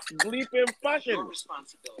not bleeping fucking? Your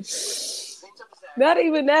responsibility. Not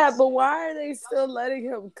even that, but why are they still letting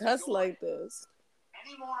him cuss like this?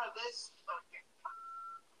 Any more of this?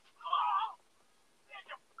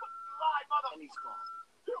 And he's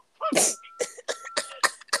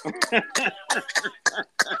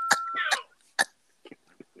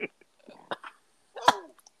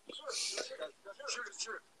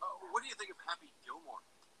Sure. What do you think of Happy Gilmore?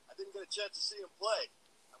 I didn't get a chance to see him play.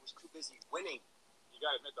 I was too busy winning. You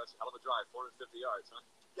gotta admit, that's a hell of a drive, 450 yards, huh?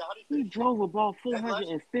 Yeah, how do you think? He drove a ball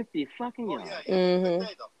 450 fucking yards. Yeah. Good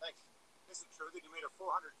day, though. Thanks. Is it true that you made a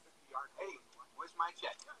 450-yard? Hey, where's my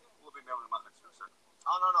check? We'll be mailing him out next week, sir.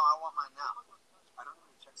 Oh, no, I want mine now. I don't know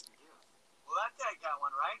any checks to give. Well, that guy got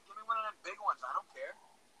one, right? Give me one of them big ones. I don't care.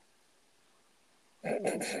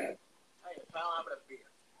 Hey, pal, how about a beer?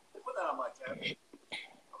 Put that on my tab.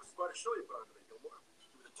 I was about to show you about it, Gilmore. You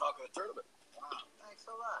were the talk of the tournament. Wow, thanks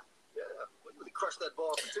a lot. Yeah, you really crushed that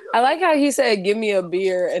ball. I like how he said, "Give me a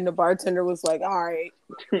beer," and the bartender was like, "All right,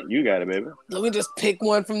 You got it, baby. let me just pick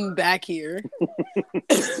one from the back here."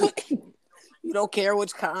 You don't care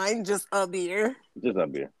which kind, just a beer. Just a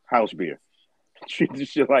beer. House beer. Treat this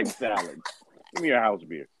shit like salad. Give me your house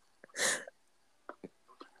beer.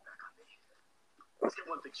 Let's get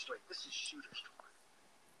one thing straight. This is Shooter's tour.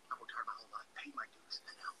 I worked hard my whole life, paid my dues,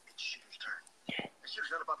 and now it's Shooter's turn. And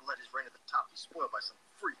Shooter's not about to let his reign at the top be spoiled by some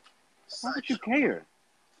freak. Why would you care?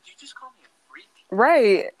 Did you just call me a freak?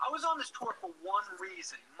 Right. I was on this tour for one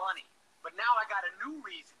reason, money. But now I got a new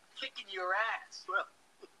reason, kicking your ass. Well,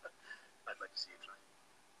 I'd like to see you try.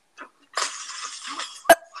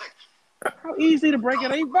 How easy to break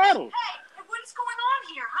an 8 bottle? Hey, what is going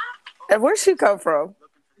on here, huh? And where'd she come from?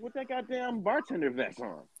 With that goddamn bartender vest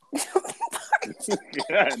on.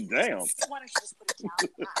 God damn. Why don't you just put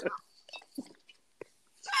it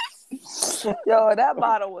down? Yo, that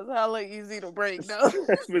bottle was hella easy to break, though.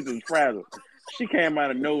 This bitch is frazzled. She came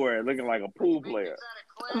out of nowhere looking like a pool player.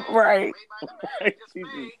 Right. She's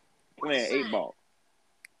just playing 8-ball.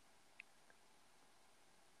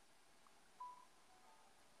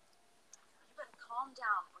 You better calm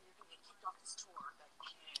down or you're gonna get kicked off this tour.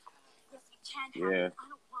 Yes, it can't happen. Yeah. I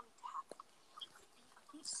don't want it to happen. You could be a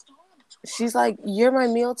big star on the tour. She's like, you're my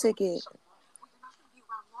meal ticket. Well, you're not gonna be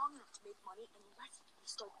around long enough to make money unless you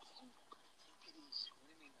start behaving.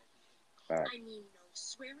 I mean, no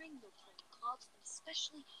swearing, no playing clubs, and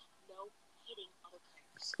especially no hitting other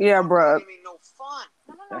players. Yeah, bruh. You mean no fun?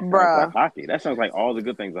 That sounds Bruh. like hockey. That sounds like all the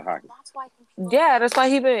good things of hockey. That's why people Yeah, that's why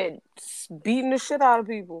he been beating the shit out of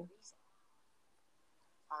people.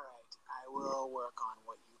 All right, I will work on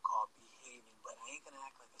what you call behaving, but I ain't gonna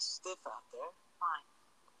act like a stiff out there. Fine.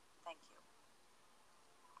 Thank you.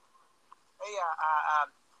 Hey,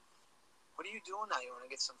 what are you doing now? You want to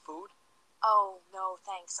get some food? Oh, no,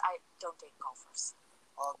 thanks. I don't date golfers.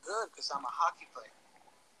 Oh, good, because I'm a hockey player.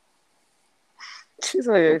 She's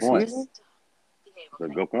like, Good point. excuse me? Behave, That's a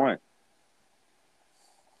okay? good point.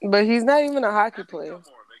 But he's not even a hockey player.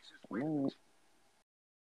 Mm. In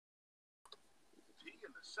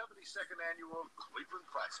the 72nd annual Cleveland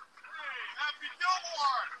Classic. Hey, Happy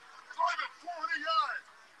Gilmore! Driving 400 yards!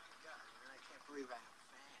 Yeah, man, I can't believe I have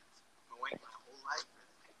fans. I've been waiting my whole life for this.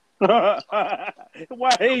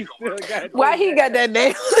 Why he still got Why he got that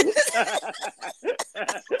name?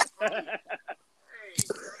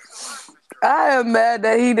 I am mad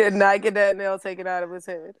that he did not get that nail taken out of his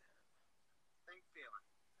head.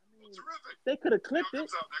 They could have clipped it.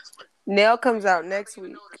 Nail comes out next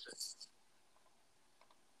week.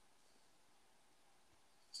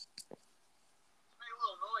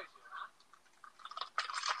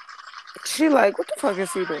 She like, what the fuck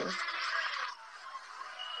is he doing?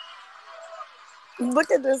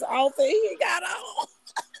 Look at this outfit he got on.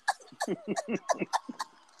 What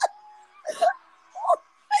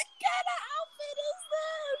kind of outfit is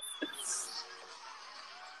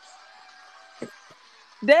this?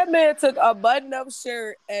 That man took a button-up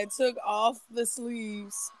shirt and took off the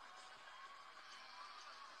sleeves.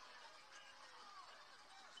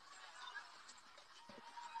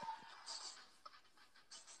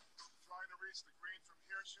 Trying to reach the green from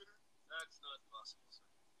here, shooter? That's not possible, sir.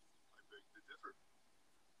 I beg to differ.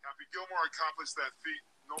 Happy Gilmore accomplished that feat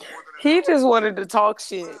no more than He just wanted to talk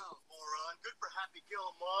shit. Wow, moron. Good for Happy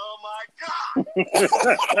Gilmore. Oh, my God!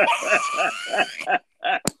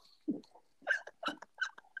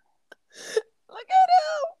 Look at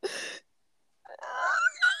him.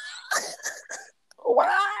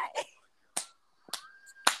 Why?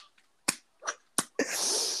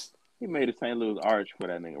 He made a St. Louis arch for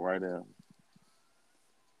that nigga right there.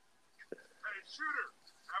 Hey, shooter.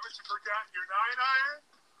 Haven't you forgotten your 9-iron?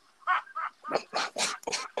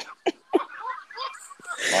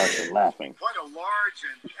 Marshall laughing. Quite a large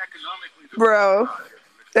and economically... Bro,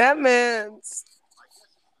 that man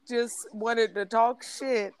just wanted to talk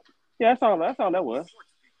shit. Yeah, that's all that was.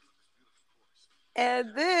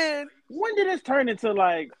 And then When did this turn into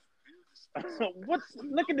like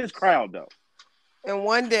look at this crowd though. and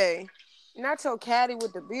one day, not your caddy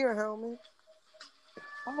with the beer helmet.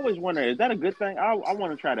 I always wonder, is that a good thing? I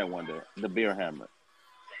want to try that one day. The beer hammer.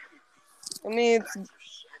 I mean,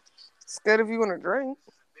 it's good if you want to drink.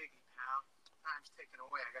 Biggie, pal. Time's ticking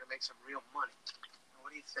away. I gotta make some real money. Now,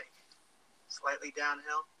 what do you think? Slightly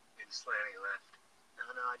downhill? Maybe slightly left.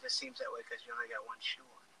 No, it just seems that way because you only got one shoe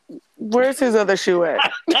on. Where's his other shoe at?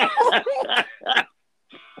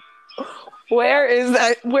 Where is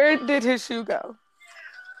that? Where did his shoe go?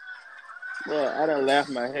 Well, I done laughed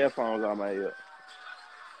my headphones on my ear.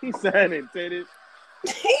 He signing titties. He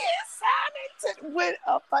is signing with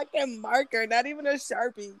a fucking marker, not even a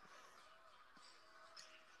Sharpie.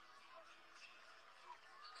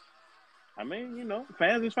 I mean, you know,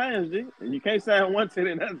 fans is fans, G. And you can't sign one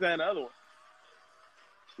titty and not sign the other one.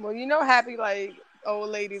 Well, you know, Happy like old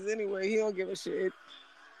ladies anyway. He don't give a shit.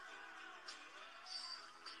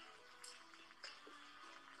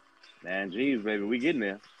 Man, jeez, baby, we getting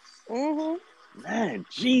there. Mm-hmm. Man,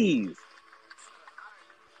 jeez.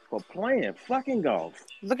 For playing fucking golf.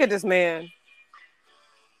 Look at this man.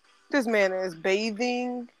 This man is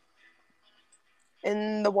bathing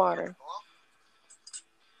in the water.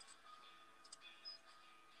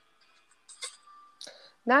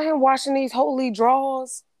 Not him washing these holy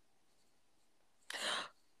drawers.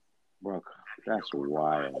 Bro, That's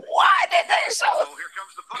wild. Why did they show? Oh, here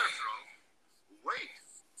comes the putter throw. Wait.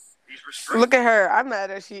 He's restrained. Look at her. I'm mad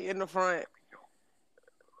that she in the front.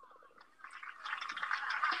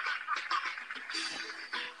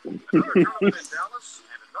 Another tournament in Dallas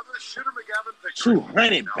and another Shooter McGavin victory.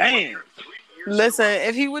 200 bands. Listen,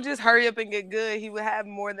 if he would just hurry up and get good, he would have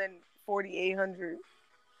more than 4,800.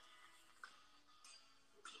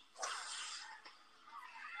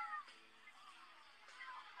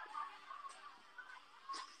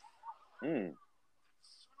 Mm.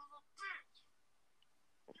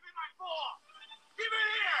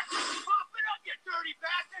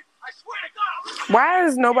 Why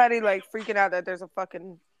is nobody like freaking out that there's a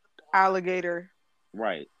fucking alligator?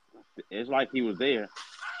 Right. It's like he was there.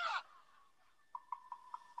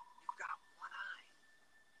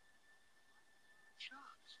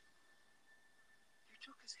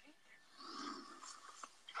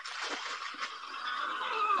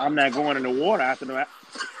 I'm not going in the water after that.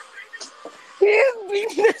 He's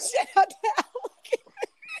beating the shit out of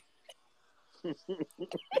the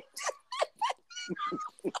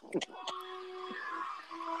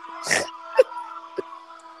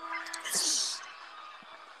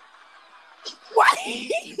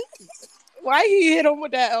Why he hit him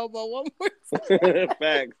with that elbow one more time?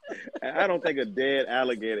 Facts. I don't think a dead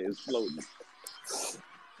alligator is floating.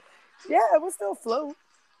 Yeah, it will still float.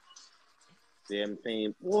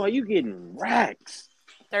 17. Boy, you getting racks.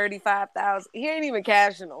 35,000. He ain't even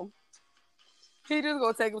cashing them. He just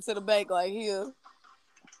gonna take him to the bank like here.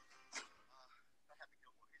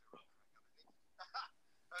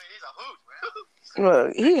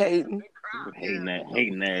 Look, he hating. Hating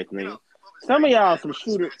ass nigga. Some of y'all some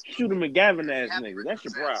shooter McGavin ass niggas. That's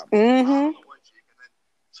your problem. Mm-hmm.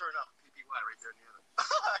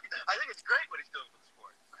 I think it's great what he's doing for the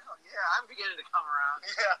sport. Well, yeah, I'm beginning to come around.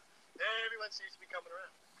 Yeah, everyone seems to be coming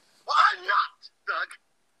around. Well, I'm not, Doug.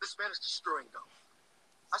 This man is destroying golf.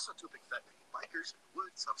 I saw two big fat bikers in the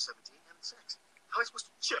woods off 17 and 6. How am I supposed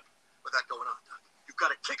to chip with that going on, Doug? You've got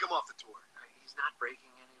to kick him off the tour. He's not breaking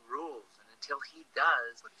any rules, and until he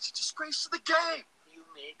does... But he's a disgrace to the game. You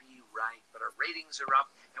may be right, but our ratings are up,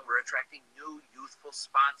 and we're attracting new youthful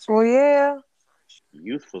sponsors. Well, yeah.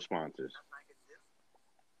 Youthful sponsors.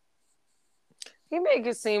 He make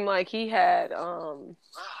it seem like he had,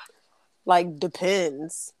 like,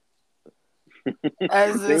 Depends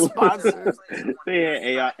as his sponsors. They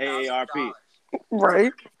had AARP.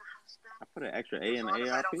 Right. I put an extra A in the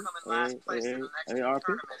AARP.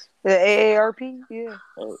 The AARP? Yeah.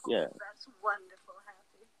 Oh, yeah. That's wonderful,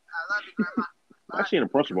 Happy. I love you, Grandma. Why is she in the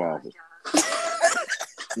principal office?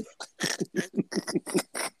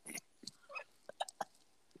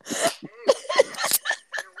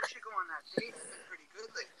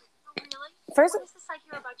 First, what is this I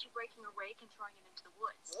hear about you breaking a rake and throwing it into the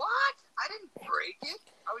woods? What? I didn't break it.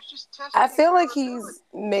 I was just testing. I feel like he's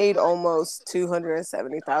made almost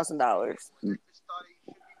 $270,000.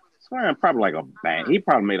 Probably like a bang. He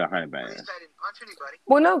probably made 100 bands. I didn't punch anybody.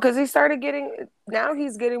 Well, no, because he started getting. Now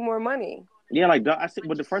he's getting more money. Yeah, like I said,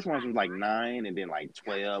 but the first one was like 9, and then like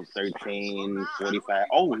 12, 13, 45.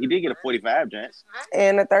 Oh, he did get a 45 jump.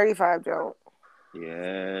 And a 35 jump.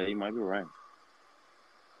 Yeah, you might be right.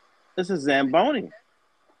 This is Zamboni. Yeah, I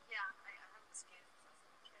was scared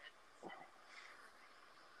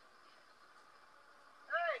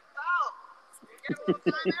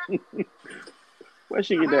since I was a kid. Where'd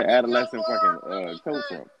she get that adolescent fucking coat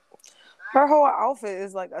from? Her whole outfit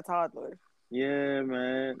is like a toddler. Yeah,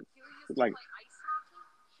 man. It's like.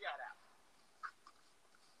 Shut up.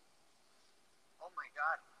 Oh my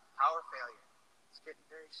God, power failure. It's getting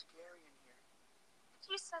very scary in here.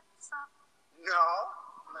 Did you set this up? No.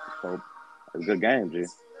 So, it's a good game, G.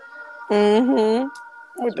 Mm-hmm.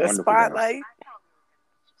 With the spotlight. Game.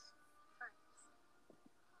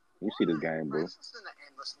 You see this game, bro.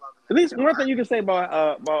 At least one thing you can say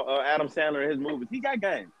about Adam Sandler and his movies, he got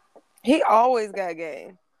game. He always got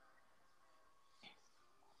game.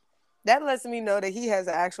 That lets me know that he has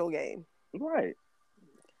an actual game. Right.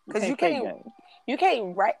 Because you can't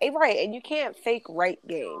write, and you can't fake write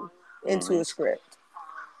game into a script.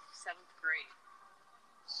 7th grade.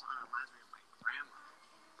 Son reminds me of my grandma.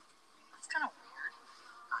 That's kind of weird.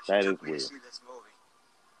 That is She took me weird. to see this movie.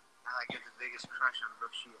 I get the biggest crush on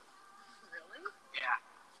Brooke Shields. Really? Yeah.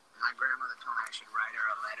 My grandmother told me I should write her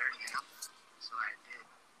a letter, you know? So I did.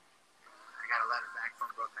 I got a letter back from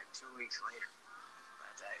Brooke like 2 weeks later.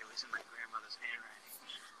 But it was in my grandmother's handwriting.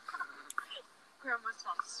 Grandma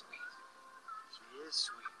sounds sweet. She is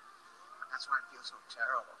sweet. That's why I feel so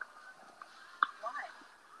terrible. Why?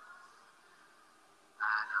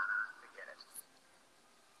 No, forget it.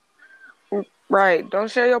 Right. Don't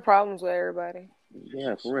share your problems with everybody.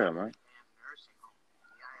 Yeah, for real, man. Nursing home. The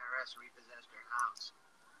IRS repossessed her house.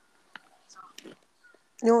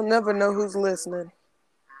 You'll never know who's listening. I'm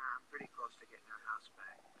pretty close to getting her house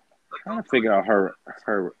back. Trying to figure out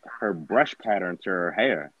her brush pattern to her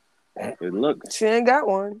hair. She ain't got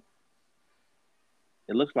one.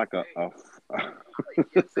 It looks like her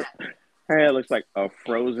hair looks like a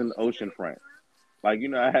frozen ocean front. Like, you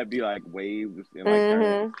know, I had be like waves and like All right,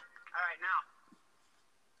 now,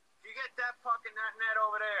 if you get that puck in that net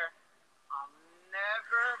over there, I'll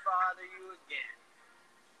never bother you again.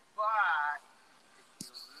 But if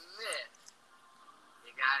you miss,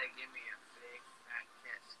 you gotta give me a big fat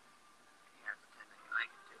kiss. You gotta pretend that you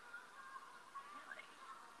like it too. Really?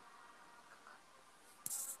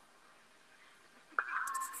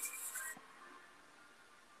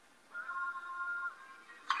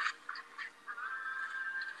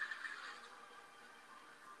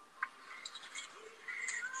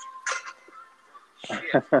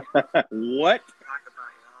 What? Talk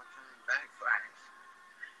about your all-time backfires.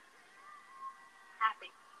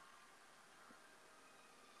 Happy.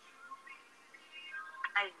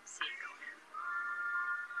 I didn't see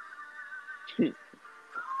it going.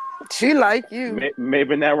 She like you.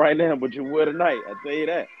 Maybe not right now, but you will tonight. I tell you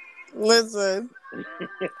that. Listen.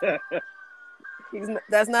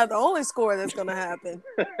 That's not the only score that's gonna happen.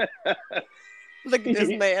 Look at this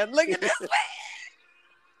man. Look at this man.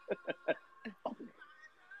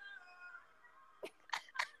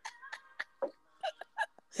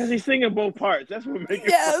 Because he's singing both parts. That's what makes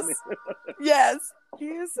it funny. Yes. He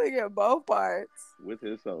is singing both parts. With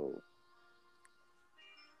his soul.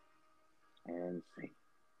 And sing.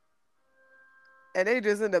 And they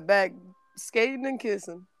just in the back skating and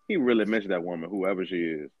kissing. He really missed that woman, whoever she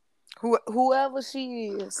is. Whoever she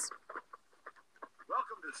is.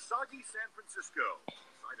 Welcome to soggy San Francisco.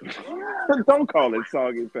 Don't call it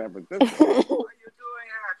soggy San Francisco. How are you doing,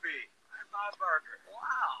 Happy? I'm Bob Barker.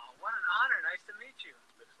 Wow, what an honor. Nice to meet you.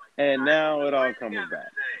 And now it all comes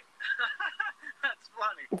back. That's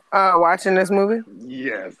funny. Watching this movie?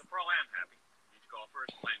 Yes. The Pro-Am, Happy. Each golfer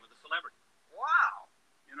is playing with a celebrity. Wow.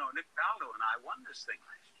 You know, Nick Faldo and I won this thing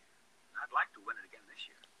last year. I'd like to win it again this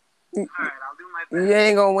year. All right, I'll do my best. You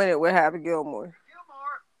ain't gonna win it with Happy Gilmore.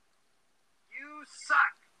 Gilmore, you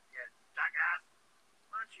suck, you jackass.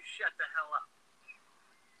 Why don't you shut the hell up?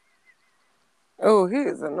 Oh,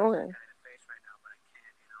 he is annoying.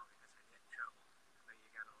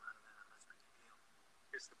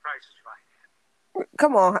 It's the price is right.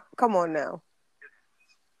 Come on now.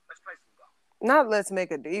 Let's play some golf. Not let's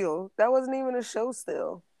make a deal. That wasn't even a show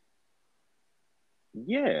still.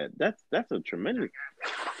 Yeah, that's a tremendous.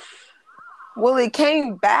 Well, it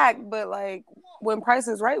came back, but like when Price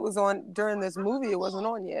is Right was on during this movie, it wasn't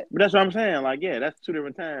on yet. But that's what I'm saying. Like, yeah, that's two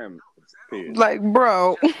different times. Period. Like,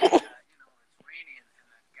 bro. It's rainy and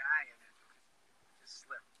that guy in it just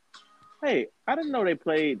slipped. Hey, I didn't know they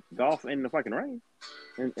played golf in the fucking rain.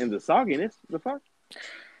 In the sogginess, the fuck?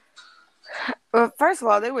 Well, first of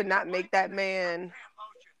all, they would not make that man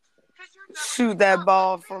shoot that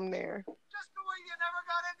ball from there. Just the way you never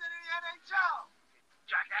got into the NHL.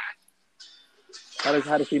 Jackass.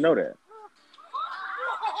 How does he know that? It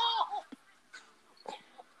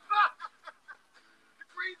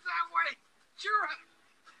breathes that way. Sure.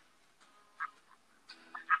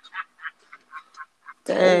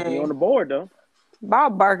 Dang. He on the board though.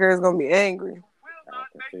 Bob Barker is gonna be angry. I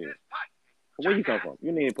can see it. Where you come from?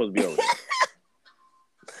 You ain't supposed to be over there.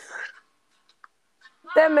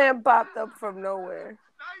 That man popped up from nowhere.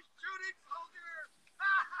 Nice shooting,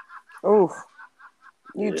 soldier. Ooh,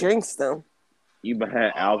 you jinxed them. You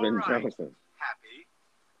behind Alvin Right. Johnson. Happy.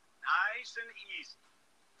 Nice and easy.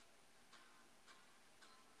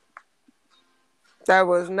 That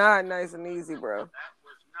was not nice and easy, bro. That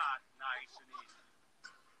was not nice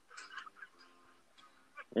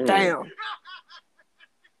and easy. Damn.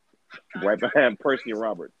 Right behind Percy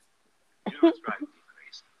Roberts. You know what's driving me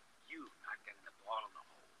crazy? You not getting the ball in the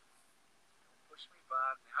hole. Push me,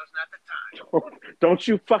 Bob. Now's not the time. Don't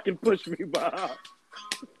you fucking push me, Bob.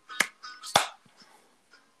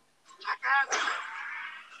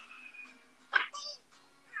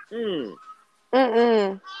 This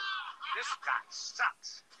guy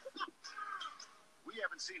sucks. We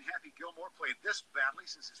haven't seen Happy Gilmore play this badly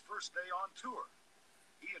since his first day on tour.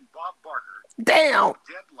 He and Bob Barker Damn.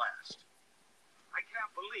 dead last. I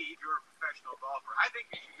can't believe you're a professional golfer. I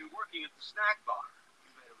think you should be working at the snack bar.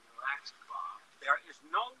 You better relax, Bob. There is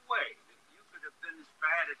no way that you could have been as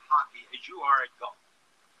bad at hockey as you are at golf.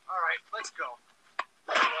 All right, let's go.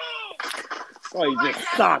 Oh, you just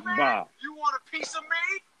suck, Bob. You want a piece of me?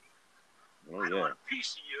 Oh, I don't yeah. want a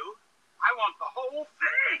piece of you. I want the whole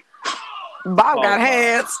thing. Bob got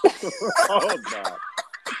hands. Oh, God.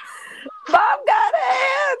 Bob got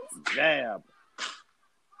hands. Jab.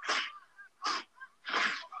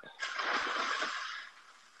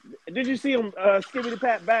 Did you see him skibbity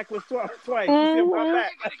pat backwards twice? You see him walk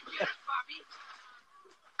back?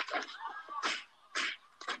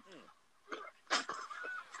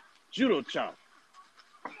 Judo chop.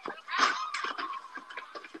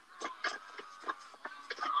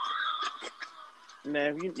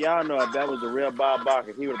 Now, if y'all know if that was a real Bob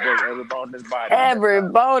Barker, he would have broke every bone in his body. Every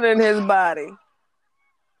bone in his body.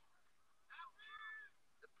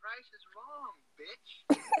 The price is wrong,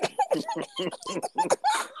 bitch.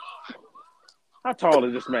 How tall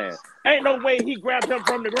is this man? Ain't no way he grabbed him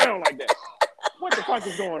from the ground like that. What the fuck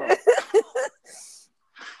is going on?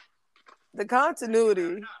 The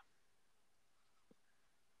continuity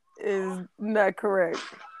is not correct.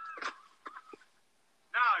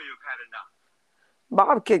 Now you've had enough.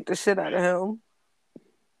 Bob kicked the shit out of him.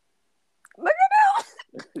 Look at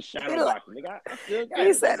him. Shadow boxing, nigga. I still got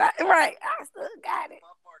He it. said, right, I still got it.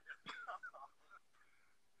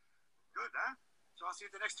 Good, huh? So I'll see you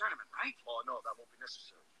at the next tournament, right? Oh, no, that won't be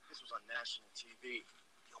necessary. This was on national TV.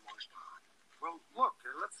 Gilmore's gone. Well, look,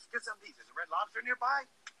 let's get some of these. Is a Red Lobster nearby?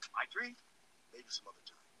 My treat? Maybe some other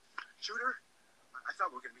time. Shooter? I thought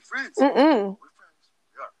we were going to be friends. We're friends.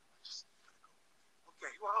 We are. Just gotta go.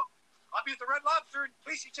 Okay, well, I'll be at the Red Lobster in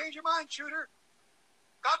case you change your mind, Shooter.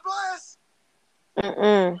 God bless.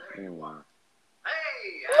 There you are.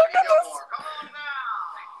 Hey, Happy Gilmore, come on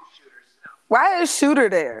now. Thank you, Shooter. Why is Shooter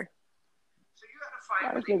there? So you had a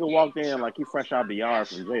fight. This nigga walked in like he fresh out the yard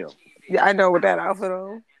from jail. Yeah, I know with that outfit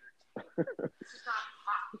on.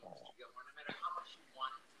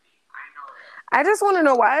 I just want to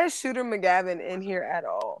know, why is Shooter McGavin in here at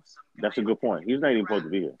all? That's a good point. He's not even supposed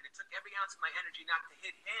to be here. And it took every ounce of my energy not to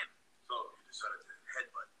hit him. So you decided to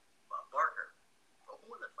headbutt Barker. Well, who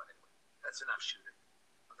won that fight anyway? That's enough, Shooter.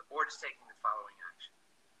 The board is taking the following action.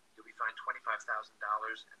 You'll be fined $25,000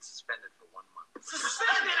 and suspended for 1 month.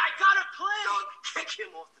 Suspended? I got a plan! Don't kick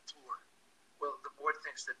him off the tour. Well, the board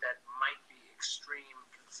thinks that might be extreme,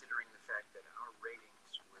 considering the fact that our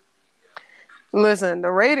ratings were the... Listen,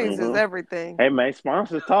 the ratings is everything. Hey, man,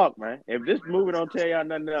 sponsors talk, man. If this movie don't tell y'all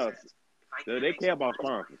nothing else, they care about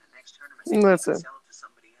sponsors. Listen. Sell it to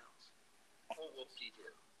somebody else. Oh, whoop-de-doo.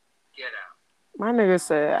 Get out. My nigga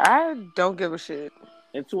said, I don't give a shit.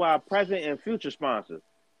 And to our present and future sponsors.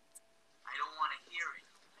 I don't want to hear it.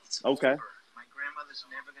 It's okay. Over. My grandmother's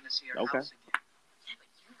never going to see her house again. Yeah, but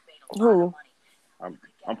you've made a lot of money.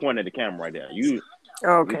 I'm pointing at the camera right there. You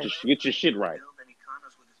okay. Get your shit right.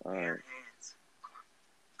 All right.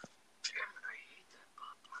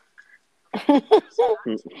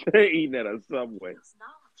 Eating at a Subway.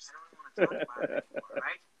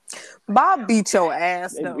 Bob beat your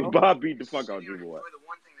ass, though. Bob beat the fuck out of you, boy. The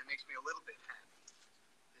one thing that makes me a little bit happy.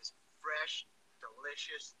 This fresh,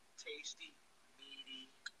 delicious, tasty,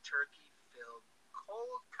 meaty, turkey-filled,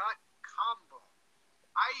 cold-cut combo.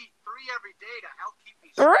 I eat 3 every day to help keep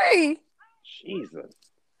me strong. 3? Jesus.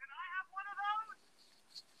 Can I have one of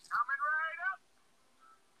those? Coming right up.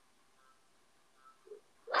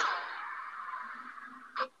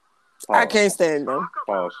 Pause. I can't stand them.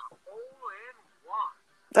 Pause.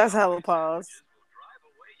 That's hella pause.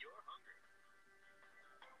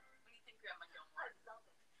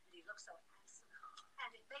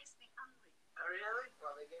 Oh, really?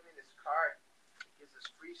 Well, they gave me this card. It gives us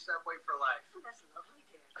free Subway for life. That's lovely,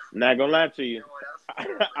 dear. Not gonna lie to you. You know what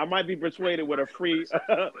else? I might be persuaded with a free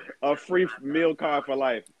meal card for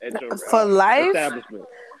life at your For life? establishment.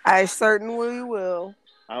 I certainly will.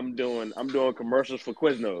 I'm doing commercials for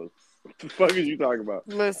Quiznos. What the fuck is you talking about?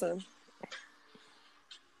 Listen.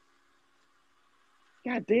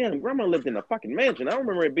 God damn, Grandma lived in a fucking mansion. I don't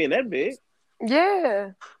remember it being that big.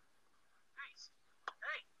 Yeah.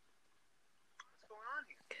 Hey,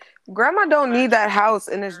 Grandma don't need that house,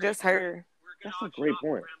 and it's just her. That's a great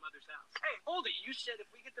point. Hey, hold it. You said if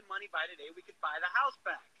we get the money by today, we could buy the house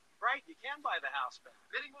back. Right? You can buy the house back.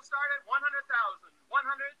 Bidding will start at 100,000. 100.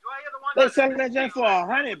 Do I hear the 100? They're selling that just for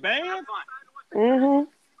 100, man.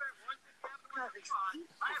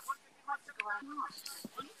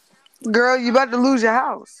 Girl, you about to lose your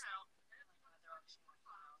house. No,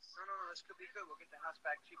 this could be good. We'll get the house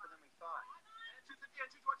back cheaper than we thought. 250 and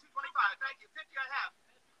 225. Thank you. 50 I have.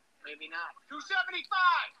 Maybe not. 275.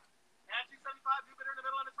 Add 275. You bid in the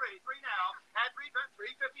middle on the 3. 3 now. Add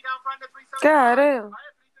 350 down front to 375. God damn. I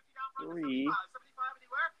have 350 down front to 75. 75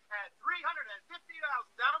 anywhere. Add 350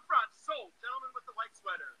 down in front. Sold. Gentleman with the white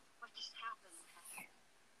sweater. What just happened?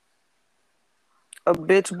 A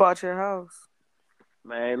bitch bought your house.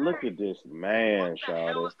 Man, look at this man, What the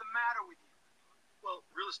hell Shawty. is the matter with you? Well,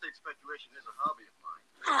 real estate speculation is a hobby of mine.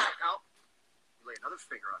 Now, you lay another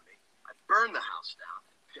finger on me, I burn the house down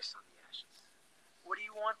and piss on the ashes. What do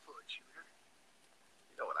you want for it, Shooter?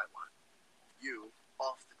 You know what I want. You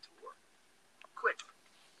off the tour. Quit.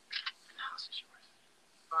 And the house is yours.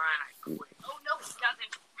 Fine, I quit. Oh, no, he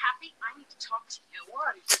doesn't. Happy, I need to talk to you.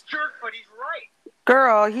 What? He's a jerk, but he's right.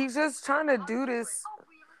 Girl, he's just trying to do this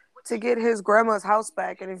to get his grandma's house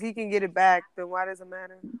back, and if he can get it back, then why does it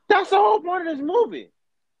matter? That's the whole point of this movie.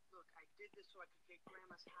 Look, I did this so I could get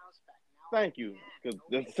Grandma's house back. Now Thank you. Because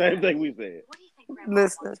that's the same thing we said. What do you think Grandma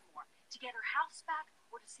Listen. wants more? To get her house back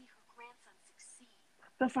or to see her grandson succeed?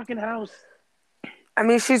 The fucking house. I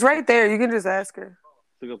mean, she's right there. You can just ask her.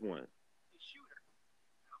 That's a good point. Hey, Shooter.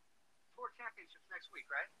 Tour championships next week,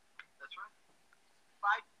 right? That's right. If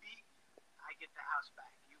I beat you, I get the house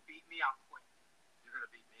back. You beat me, I'll quit. You're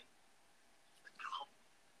gonna beat me. Let's go.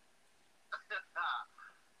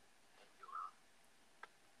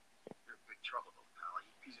 You're in big trouble, though, pal. I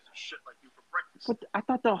eat pieces of shit like you for breakfast. But I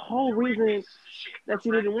thought the whole reason that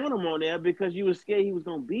you didn't want him on there because you were scared he was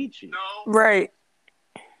gonna beat you. No. Right.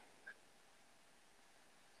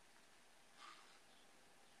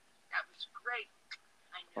 That was great.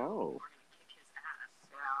 I know Oh. we're going to kick his ass.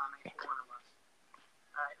 Yeah, I mean, one of us.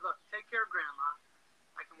 All right, look, take care of Grandma.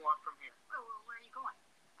 I can walk from here. Well, where are you going?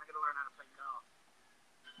 I gotta learn how to play golf.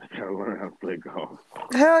 I gotta learn how to play golf.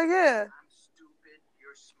 Hell yeah. I'm stupid.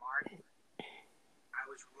 You're smart. I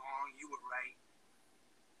was wrong. You were right.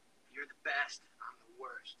 You're the best. I'm the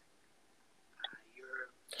worst.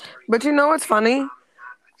 But you know what's funny?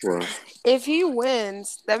 Well, If he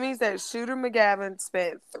wins, that means that Shooter McGavin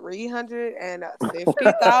spent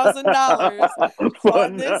 $350,000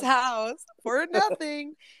 on this house for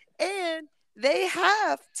nothing, and they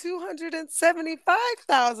have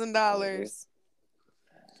 $275,000.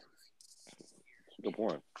 good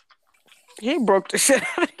point. He broke the shit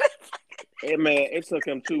out of it. Hey man, it took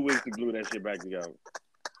him 2 weeks to glue that shit back together.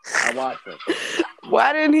 I watched him.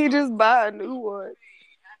 Why didn't he just buy a new one?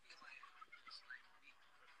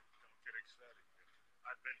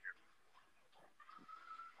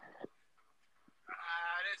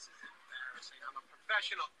 This is embarrassing. I'm a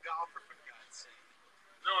professional golfer, for God's sake.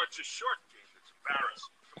 No, it's a short game. It's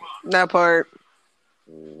embarrassing. Come on. That part.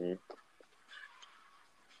 Mm-hmm.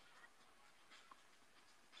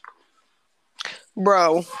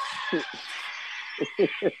 Bro.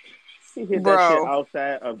 He hit Bro. that shit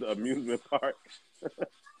outside of the amusement park. This time,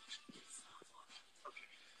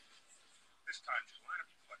 just line up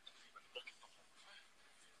your flag and look at the hole.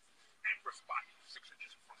 Aim for a spot 6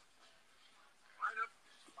 inches in front. Line up,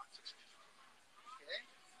 spot 6 inches. Okay.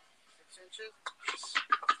 6 inches.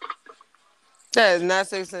 That is not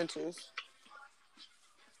 6 inches.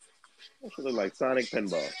 That should look like Sonic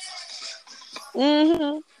Pinball.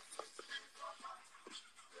 Mm-hmm.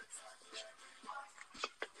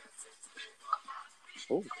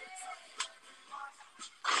 Oh.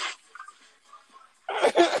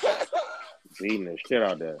 Beating the shit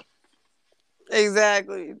out there.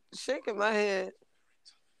 Exactly. Shaking my head.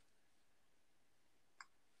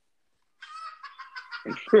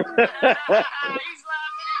 He's laughing. He's having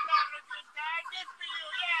a good time. Good for you.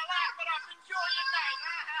 Yeah, laugh it up. Enjoy your night.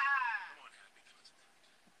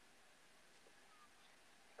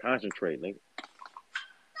 Concentrate, nigga.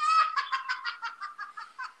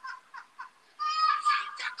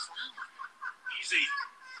 Easy. You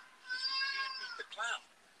can't beat the clown.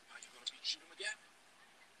 How you gonna beat Shooter McGavin?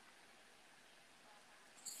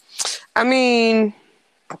 I mean,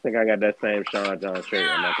 I think I got that same Sean John shirt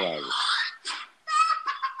in my closet.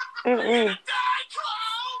 mm-mm.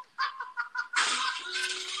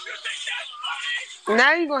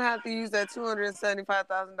 Now you're going to have to use that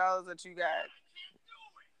 $275,000 that you got.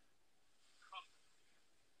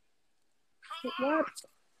 What?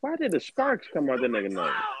 Why did the sparks come out the nigga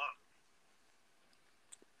nose?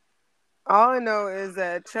 All I know is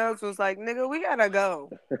that Chubbs was like, nigga, we got to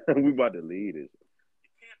go. We about to leave this.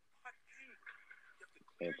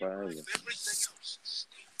 I'm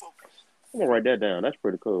gonna write that down. That's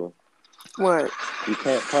pretty cool. What? You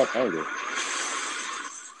can't talk anger. How the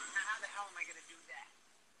hell am I going to do that?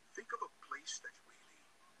 Think of a place that's really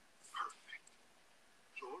perfect.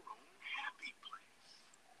 Your own happy place.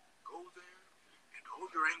 Go there, and all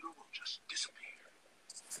your anger will just disappear.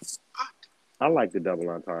 But I like the double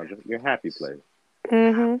entendre. Your happy place.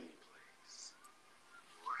 Mm-hmm.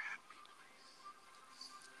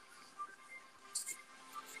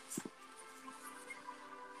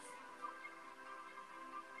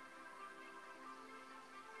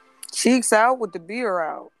 Cheeks out with the beer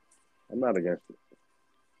out. I'm not against it.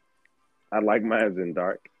 I like mine in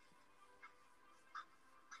dark.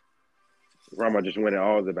 Grandma just winning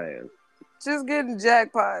all the bands. Just getting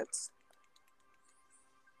jackpots.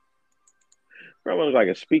 Grandma looks like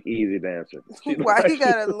a speakeasy dancer. Why he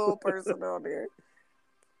got a little person on there?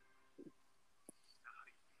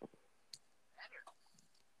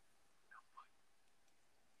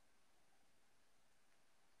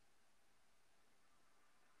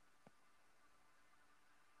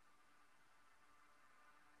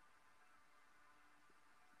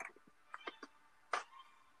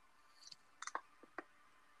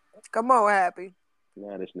 Come on, Happy.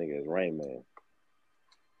 Nah, this nigga is Rain Man.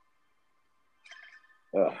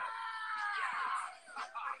 Ugh.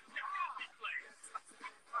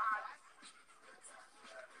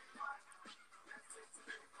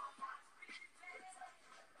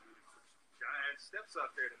 Giant steps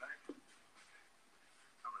out there tonight.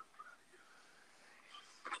 I'm really proud of you.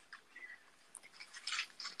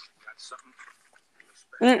 Got something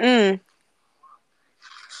special.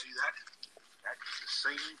 See that? That's the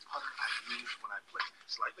same putter I used when I played.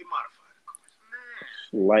 Slightly modified, of course. Man.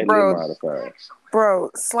 Slightly modified.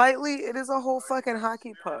 Bro, slightly, it is a whole fucking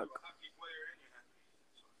hockey puck.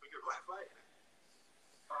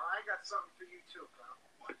 I got something for you too, pal.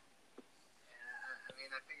 What? I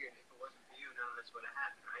mean, I figured if it wasn't for you, none of this would have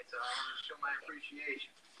happened, right? So I want to show my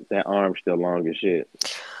appreciation. That arm's still long as shit.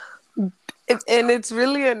 And it's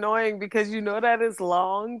really annoying because you know that is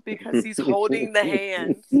long because he's holding the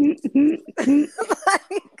hand.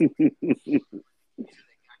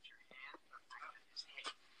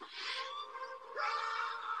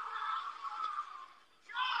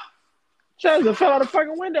 Chubbs fell out the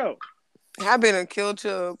fucking window. I've been and killed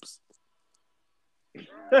Chubbs.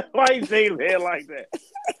 Why you say his head like that?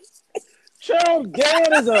 Chubbs'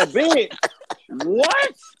 dad is a bitch.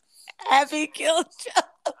 What? Happy killed Chubbs.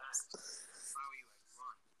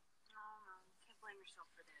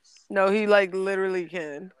 No, he like literally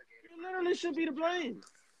can. You literally should be to blame. I'm gonna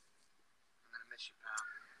miss you,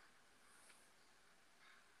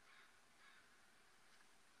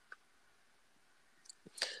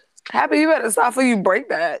 pal. Happy, you better stop before you break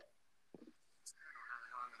that. I don't know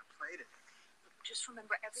how I'm gonna play today. Just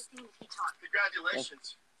remember everything that he taught me.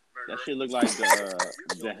 Congratulations. That shit look like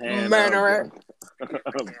the hand Murderer.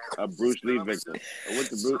 of a Bruce Lee victim. What's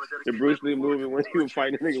the Bruce Lee movie when he was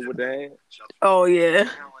fighting a nigga with the hand? Oh yeah.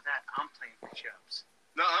 The hell with that. I'm playing for Chubbs.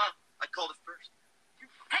 Nuh-uh. I called it first.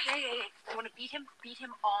 Hey. You want to beat him? Beat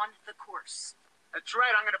him on the course. That's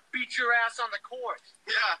right. I'm gonna beat your ass on the court.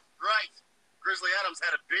 Yeah, right. Grizzly Adams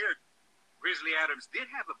had a beard. Grizzly Adams did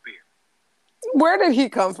have a beard. Where did he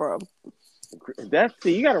come from?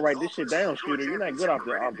 See, you gotta write this shit down, Shooter. You're not good off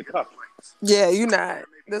the cuff. Yeah, you not.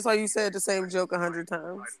 That's why you said the same joke 100 times.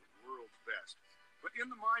 World's best. But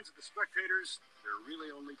in the minds of the spectators, there are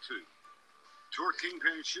really only two. Tour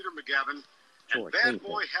Kingpin Shooter McGavin and Bad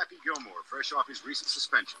Boy Happy Gilmore, fresh off his recent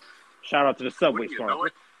suspension. Shout out to the Subway Wouldn't you know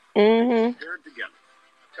sponsor. it? Paired together.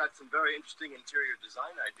 I've got some very interesting interior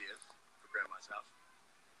design ideas for Grandma's house.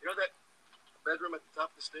 You know that bedroom at the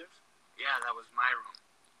top of the stairs? Yeah, that was my room.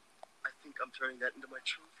 I think I'm turning that into my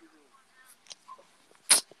trophy room.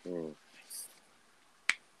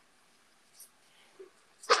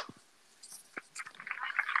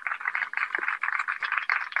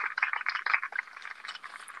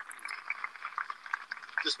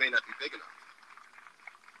 This may not be big enough.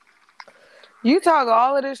 You talk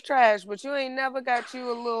all of this trash, but you ain't never got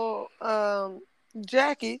you a little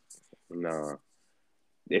jacket. No.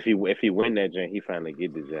 If he win that joint, he finally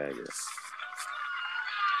get the jacket.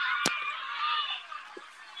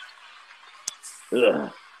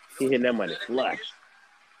 Ugh. He hitting that money flush.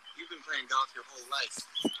 You've been playing golf your whole life.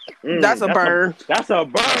 That's a burn. That's a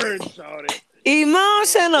burn, shorty.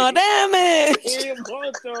 Emotional damage.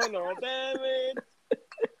 Emotional damage.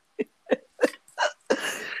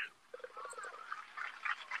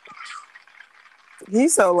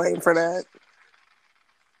 He's so lame for that.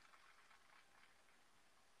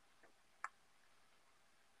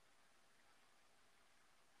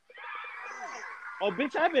 Oh,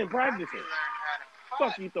 bitch, I've been practicing.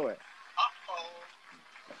 Fuck you thought.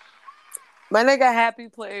 My nigga Happy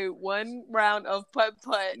played one round of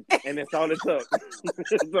putt-putt. And that's all it took.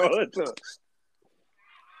 That's all it took.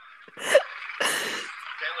 Can't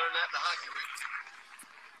learn that in the hockey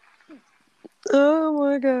rink. Oh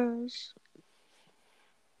my gosh.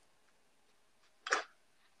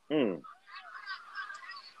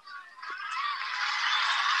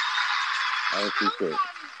 I didn't see shit.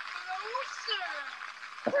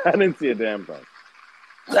 I didn't see a damn thing.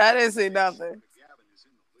 I didn't see nothing.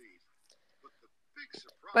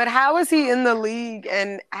 But how is he in the league?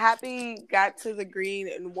 And Happy got to the green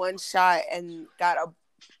in one shot and got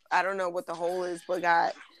I don't know what the hole is, but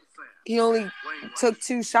he only took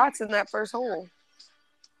 2 shots in that first hole.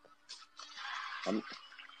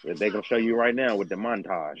 They're going to show you right now with the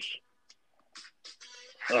montage.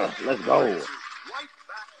 Let's go.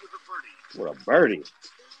 What a birdie.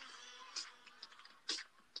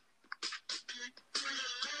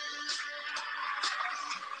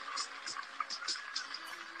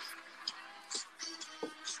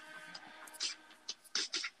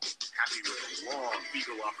 Happy with a long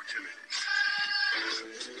eagle opportunity.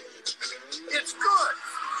 It's good.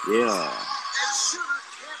 Yeah. And Shooter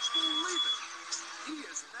can't believe it. He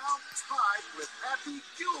is now tied with Happy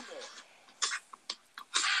Gilmore.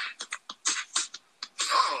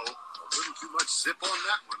 Uh-oh, a little too much zip on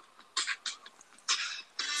that one.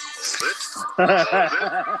 Hold it.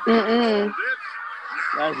 Hold it.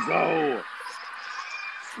 Let's go.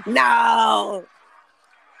 No. I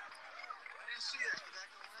didn't see that. Did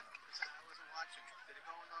that go in? I wasn't watching. Did it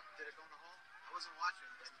go in the hole? I wasn't watching.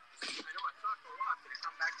 I know I thought go off. Did it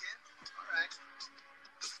come back in? All right.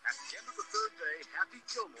 At the end of the third day, Happy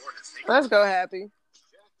Gilmore has taken. Let's go, Happy.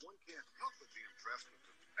 Jack, one can't help but be impressed with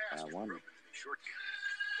the fast improvement in his short game.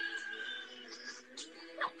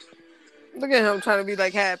 Look at him trying to be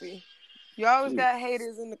like Happy. You always got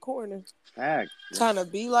haters in the corner. Trying to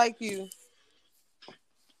be like you.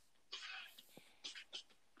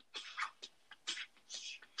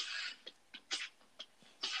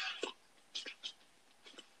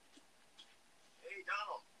 Hey,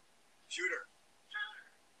 Donald. Shooter.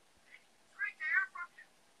 Great to hear from you.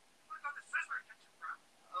 What about the sizzler kitchen from?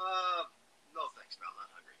 No thanks, pal. Not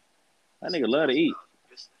hungry. That nigga love to eat.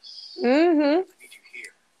 Mm-hmm. I need you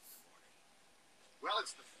here. Well,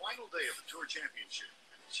 it's the final day of the Tour Championship,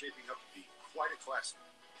 and it's shaping up to be quite a classic.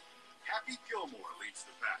 Happy Gilmore leads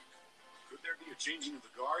the pack. Could there be a changing of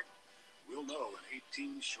the guard? We'll know in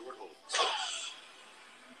 18 short holes.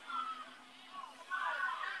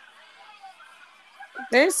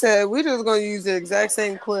 They said we just gonna use the exact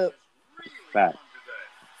same clip. Fact.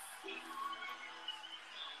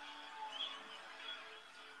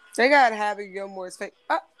 They got Happy Gilmore's face.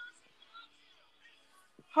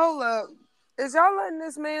 Hold up. Is y'all letting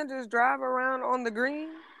this man just drive around on the green?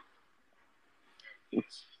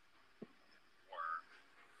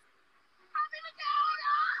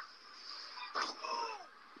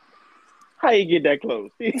 How you get that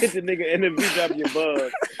close? He hit the nigga in the VW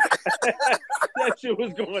bug. That shit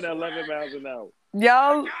was going at 11 miles an hour.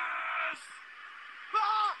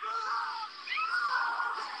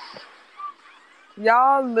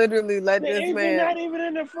 Y'all literally let this man not even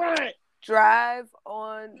in the front. Drive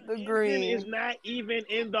on the green. It's not even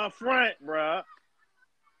in the front, bruh. I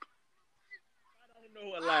don't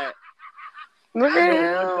know a lot. Look I at know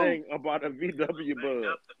him. one thing about a VW bug.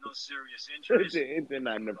 No serious injuries. It's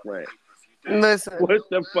not in the front. Listen. What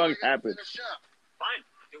the fuck happened? Fine.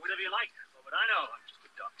 Do whatever you like. But I know. I'm just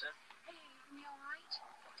a doctor. Hey, you all right?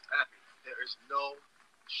 Happy. There is no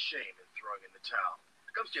shame in throwing in the towel.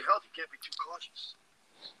 When it comes to your health, you can't be too cautious.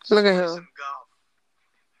 Look at him.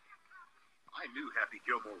 I knew Happy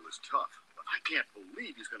Gilmore was tough, but I can't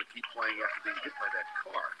believe he's going to keep playing after being hit by that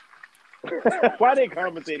car. Why they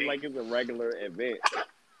commentating like it's a regular event?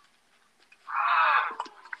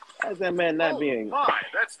 How's that man not being? My,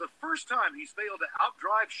 that's the first time he's failed to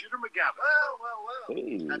outdrive Shooter McGavin. Well.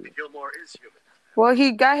 Hey. Happy Gilmore is human. Well,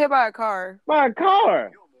 he got hit by a car. By a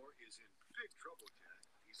car. Gilmore is in big trouble, Jack.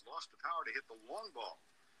 He's lost the power to hit the long ball.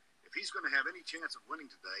 If he's going to have any chance of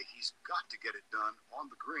winning today, he's got to get it done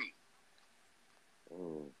on the green.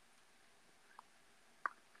 Oh.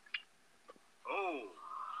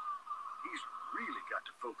 He's really got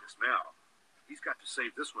to focus now. He's got to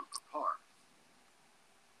save this one for par.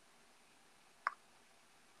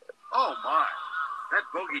 Oh, my. That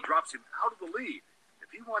bogey drops him out of the lead.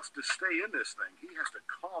 If he wants to stay in this thing, he has to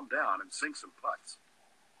calm down and sink some putts.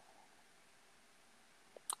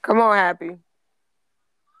 Come on, Happy.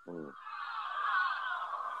 Don't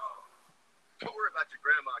worry about your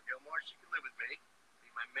grandma, Gilmore. She can live with me. Be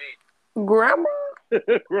my maid. Grandma?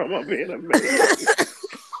 Grandma being a man.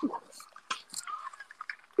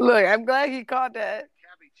 Look, I'm glad he caught that.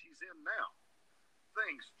 Cabbage, he's in now.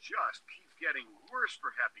 Things just keep getting worse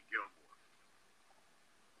for Happy Gilmore.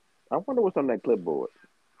 I wonder what's on that clipboard.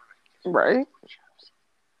 Right?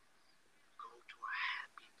 Go to a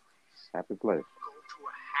Happy place. Go to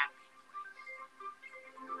a happy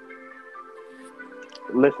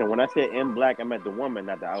place. Listen, when I said in black, I meant the woman,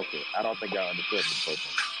 not the outfit. I don't think y'all understood the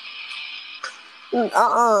person.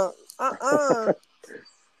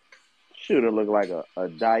 Shooter look like a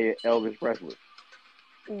diet Elvis Presley.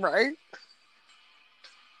 Right.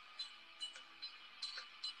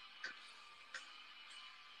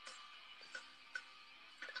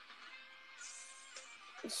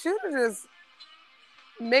 Shooter just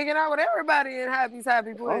making out with everybody in Happy's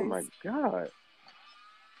Happy Oh Place. my God.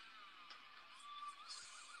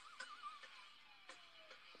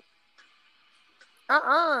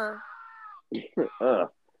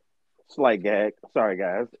 Slight gag. Sorry,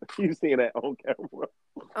 guys. You see that on camera?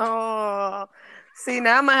 Oh, see,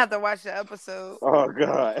 now I might have to watch the episode. Oh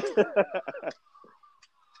God. Well,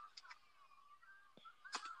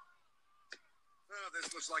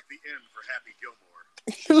 this looks like the end for Happy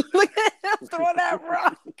Gilmore. Look at him throw that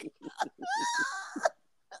rock.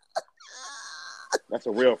 That's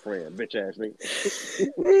a real friend, bitch ass nigga.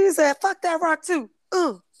 He said, "Fuck that rock too."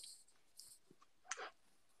 Out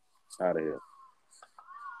of here.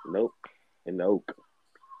 Nope. In the oak.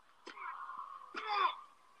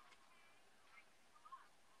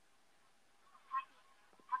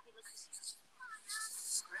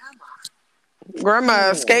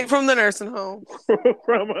 Grandma escaped from the nursing home.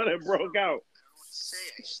 Grandma that broke out. Say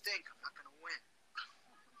I stink. I'm not gonna win.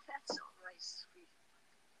 That's all right, sweet.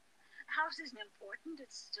 House isn't important.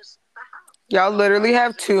 It's just the house. Y'all literally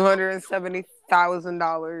have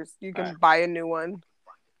 $270,000. You can buy a new one.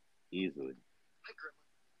 Easily. Hi, Grandma.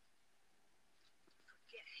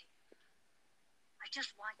 Forget him. I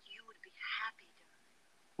just want you to be happy,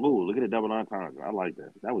 darling. Ooh, look at the double entendre. I like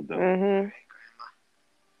that. That was dope. Mm-hmm.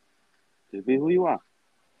 Just be who you are.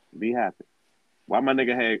 Be happy. Why my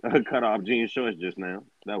nigga had cut off jean shorts just now?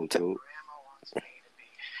 That was cool. Grandma wants me to be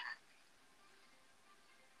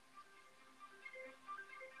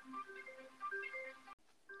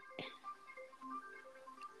happy.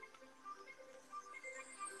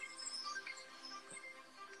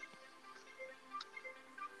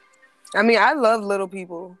 I mean, I love little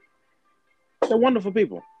people. They're wonderful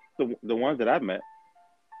people. The ones that I've met.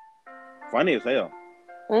 Funny as hell.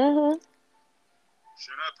 Mm-hmm.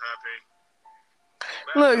 Shut up, Happy.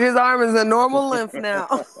 Look, his arm is a normal length now.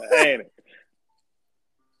 Ain't it?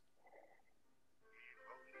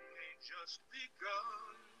 Just begun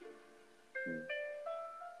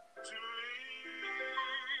to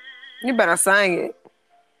You better sing it.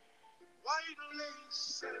 white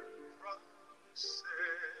lace and promises,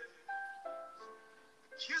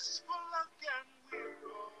 kiss for luck and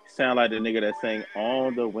we're Sound like the nigga that sang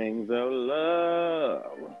 "On the Wings of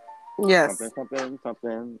Love." Yes. Something.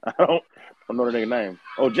 I don't know the nigga name.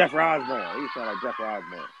 Oh, Jeff Osborne. He sound like Jeff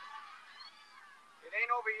Osborne. It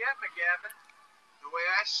ain't over yet, McGavin. The way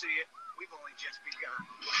I see it, we've only just begun.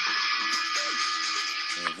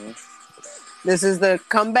 Mm-hmm. This is the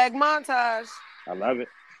comeback montage. I love it.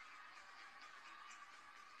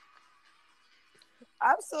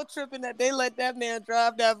 I'm so tripping that they let that man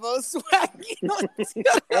drive that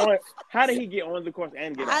Volkswagen. How did he get on the course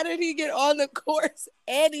and get off? How did he get on the course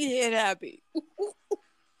and he hit Happy? Happy,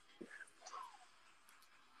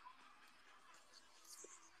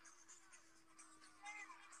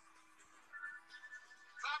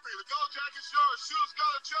 the gold jacket's yours. Shoes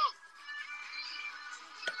gonna choke.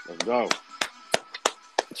 Let's go.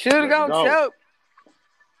 Should have gone choke.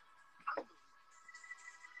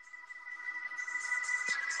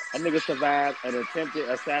 That nigga survived an attempted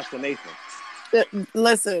assassination.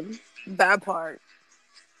 Listen, that part.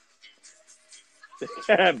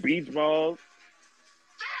 Beach balls.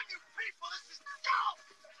 Damn you people, this is go!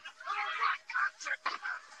 A rock concert!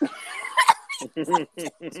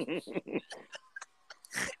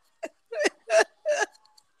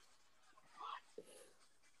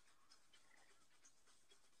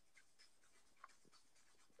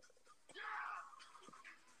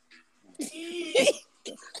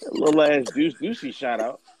 Little ass Juicy shout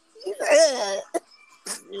out. Yeah.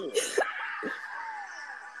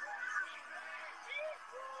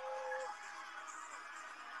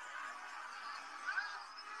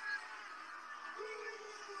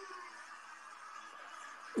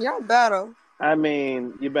 Y'all better. I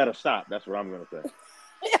mean, you better stop. That's what I'm gonna say.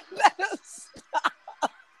 You better stop.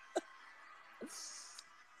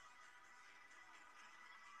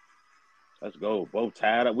 Let's go. Both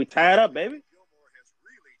tied up. We tied up, baby. Gilmore has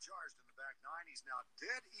really charged in the back nine. He's now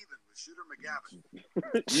dead even with Shooter McGavin.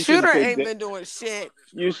 Shooter ain't been doing shit.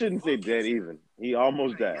 You shouldn't say dead even. He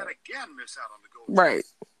almost died. Yet again miss out on the gold. Right.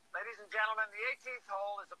 Ladies and gentlemen, the 18th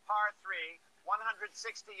hole is a par 3, 160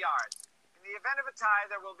 yards. In the event of a tie,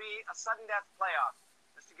 there will be a sudden death playoff.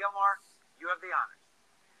 Mr. Gilmore, you have the honors.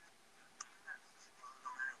 No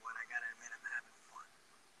matter what, I gotta admit I'm having fun.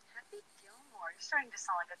 Happy Gilmore. You're starting to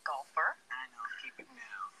sound like a golfer. I know, keep it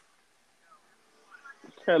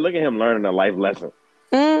down. Look at him learning a life lesson.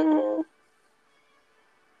 Mm.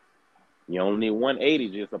 only need 180.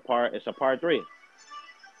 Just a par. It's a par 3.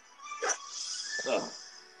 Ugh.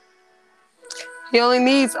 He only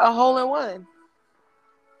needs a hole in one.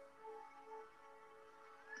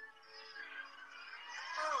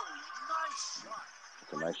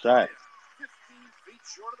 It's a nice shot. 15 feet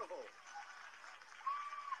short of the hole.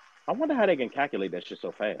 I wonder how they can calculate that shit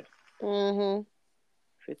so fast. Mm-hmm.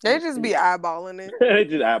 They just be eyeballing it. They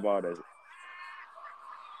just eyeball it.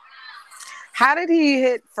 How did he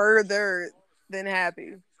hit further than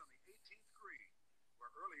Happy? On the 18th green,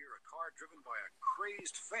 where earlier a car driven by a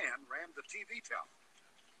crazed fan rammed the TV tower.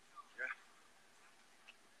 Yeah.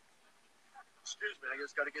 Excuse me, I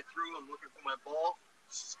just got to get through. I'm looking for my ball.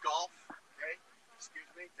 This is golf. Okay. Excuse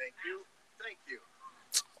me. Thank you. Thank you.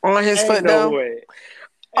 On his foot, no though. Way.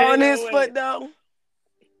 On his foot, though.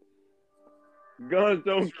 Guns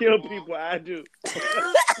don't kill people. I do.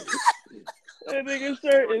 That nigga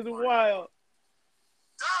shirt is wild.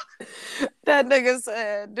 That nigga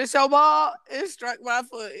said, "This your ball? It struck my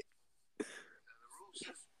foot." The rules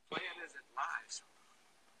says play it as it lies.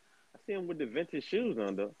 I see him with the vintage shoes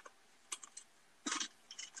on, though.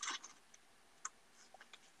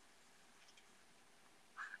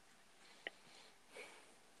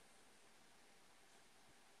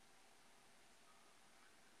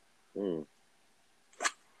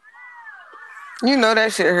 You know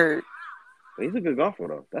that shit hurt. He's a good golfer,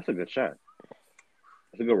 though. That's a good shot.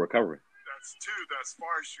 That's a good recovery. That's 2. That's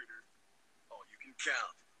far shooter. Oh, you can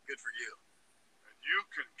count. Good for you. And you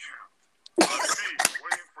can count. I'll be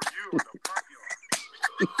waiting for you in the parking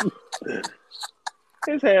lot.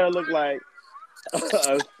 His hair look like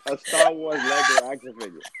a Star Wars Lego action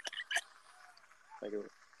figure. Like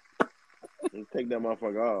take that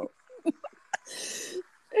motherfucker off.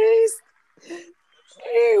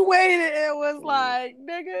 He waited and was like,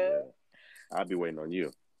 "Nigga, I'll be waiting on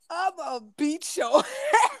you. I'm gonna beat your ass."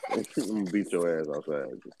 I'm gonna beat your ass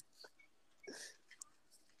outside.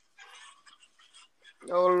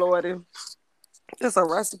 Oh Lordy, it's a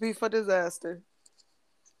recipe for disaster.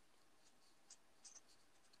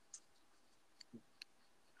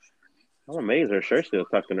 I'm amazed her shirt's still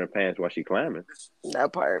tucked in her pants while she climbing.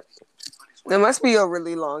 That part. It must be a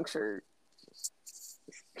really long shirt.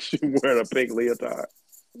 She wearing a pink leotard.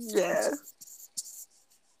 Yeah.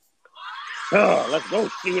 Oh, let's go,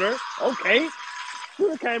 shooter. Okay.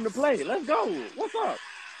 Shooter came to play. Let's go. What's up?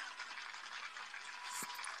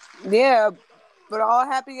 Yeah, but all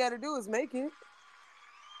Happy got to do is make it.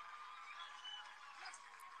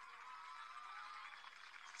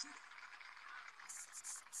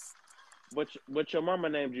 But your mama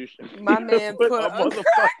named you. My man put a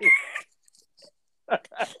motherfucking.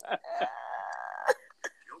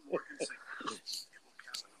 Gilmore can sing. It will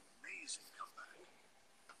have an amazing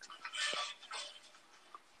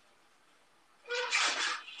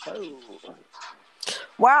comeback.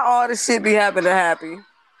 Why all this shit be happening to Happy?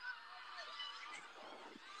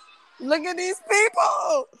 Look at these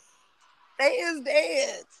people. They is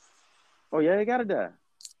dead. Oh yeah, they gotta die.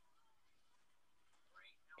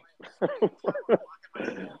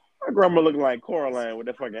 My grandma looking like Coraline with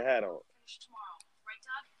that fucking hat on. Right,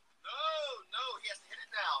 Doug? No, he has to hit it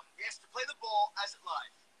now. He has to play the ball as it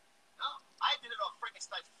lies. No, I did it on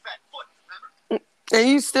Frankenstein's fat foot, remember? And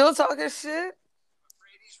you still talking shit? I'm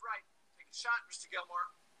afraid he's right. Take a shot, Mr. Gilmore.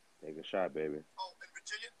 Take a shot, baby. Oh, and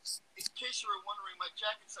Virginia, in case you were wondering, my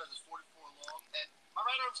jacket size is 44 long, and my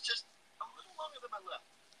right arm's just a little longer than my left.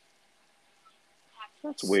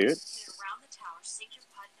 That's weird. Hit it around the tower, sink your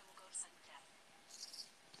putt, and we'll go to sudden death.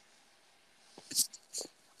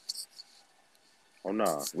 Oh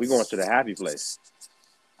no, we going to the happy place.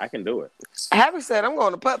 I can do it. Happy said, "I'm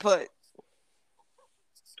going to putt."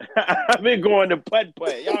 I've been going to putt.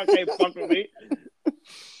 Y'all can't fuck with me.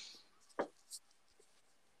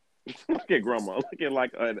 Look at grandma. Looking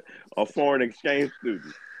like a foreign exchange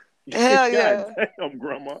student. Hell yeah. God damn,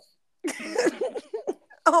 grandma.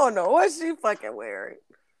 I don't know what she fucking wearing.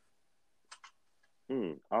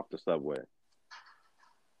 Off the subway.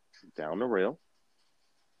 Down the rail.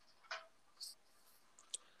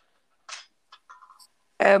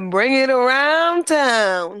 And bring it around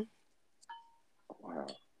town. Wow.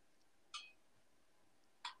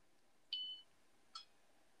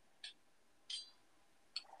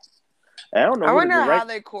 I don't know. I wonder how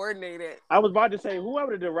they coordinated. I was about to say,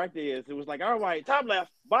 whoever the director is, it was like, all right, top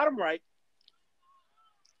left, bottom right.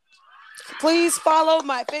 Please follow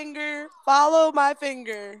my finger. Follow my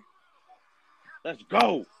finger. Let's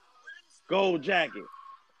go. Gold jacket.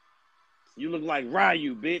 You look like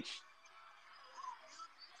Ryu, bitch.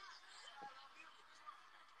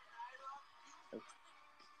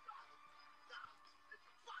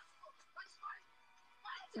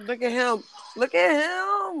 Look at him. Look at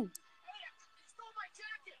him.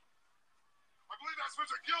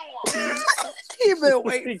 He been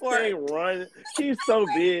waiting for it. He can't run. He's so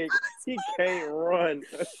big. He can't run.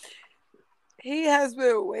 He has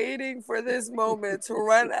been waiting for this moment to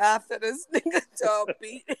run after this nigga to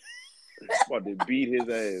beat. About to beat his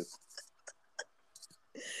ass.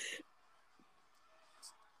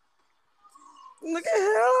 Look at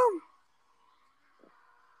him.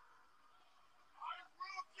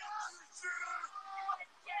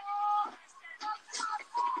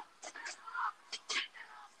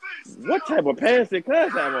 What type of pants did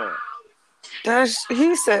Cuz have on?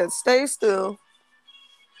 He said, stay still.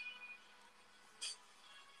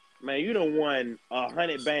 Man, you done won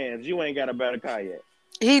 100 bands. You ain't got a better car yet.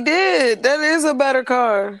 He did. That is a better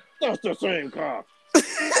car. That's the same car.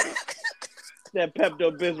 That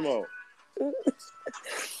Pepto-Bismol.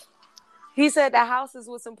 He said the house is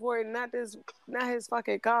what's important, not his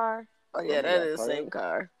fucking car. Oh yeah, that is the same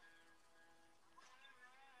car.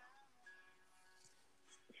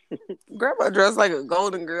 Grandma dressed like a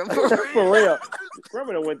golden girl. For real.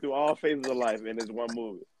 Grandma done went through all phases of life in this one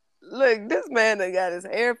movie. Look, this man done got his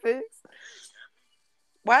hair fixed.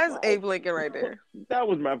 Why is Abe Lincoln right there? That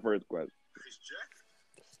was my first question.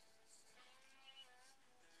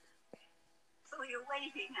 So you're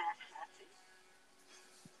waving at Hattie.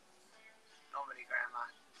 Nobody, Grandma.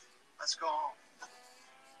 Let's go home.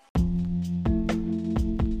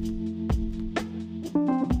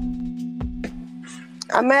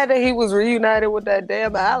 I'm mad that he was reunited with that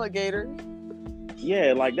damn alligator.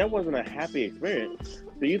 Yeah, like that wasn't a happy experience.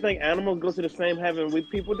 Do you think animals go to the same heaven we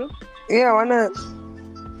people do? Yeah, why not?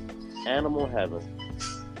 Animal heaven.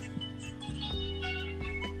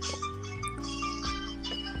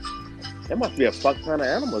 There must be a fuck ton of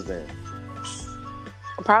animals there.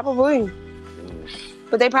 Probably.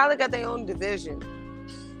 But they probably got their own division.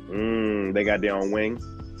 They got their own wing.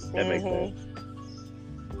 That makes sense.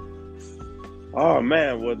 Oh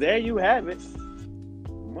man, well there you have it.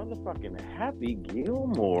 Motherfucking Happy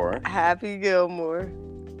Gilmore. Happy Gilmore.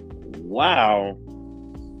 Wow.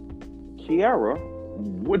 Kiara,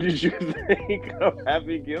 what did you think of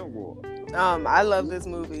Happy Gilmore? I love this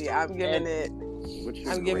movie. I'm giving it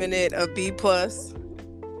a B+.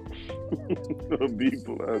 A B+.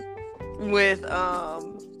 With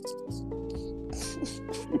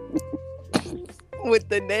with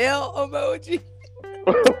the nail emoji.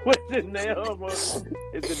 With the nail emoji.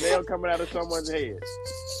 Is the nail coming out of someone's head?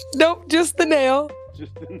 Nope, just the nail.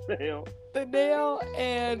 Just the nail. The nail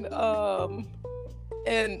and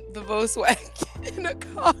the Volkswagen in a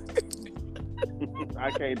car.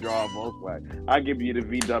 I can't draw a Volkswagen. I'll give you the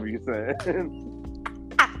VW sign.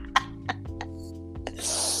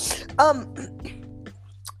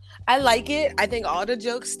 I like it. I think all the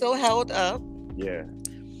jokes still held up. Yeah.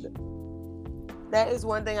 That is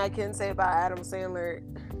one thing I can say about Adam Sandler.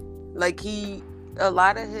 Like a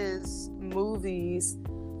lot of his movies,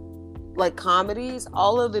 like comedies,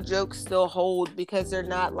 all of the jokes still hold because they're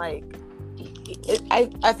not like.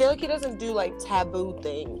 I feel like he doesn't do like taboo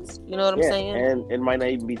things. You know what I'm saying? And it might not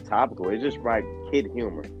even be topical. It's just like kid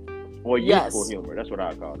humor or youthful humor. That's what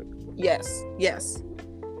I call it. Yes,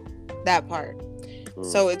 that part.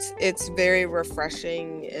 So it's very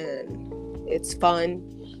refreshing and it's fun.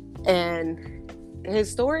 And this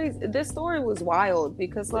story was wild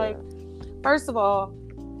because like, first of all,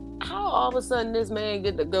 how all of a sudden this man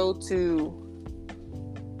get to go to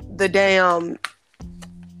the damn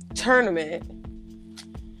tournament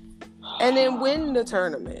and then win the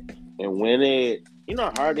tournament and win it. You know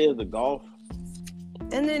how hard it is to golf,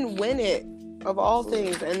 and then win it of all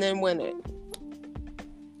things, and then win it.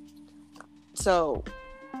 So,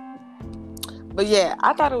 but yeah,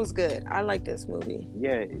 I thought it was good. I like this movie.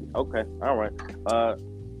 Yeah. Okay. All right.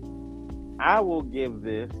 I will give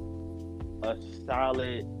this a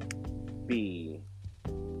solid B.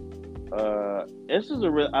 This is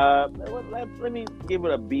a real. Let me give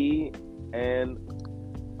it a B and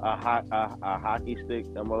a hockey stick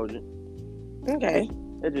emoji. Okay.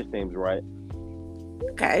 It just seems right.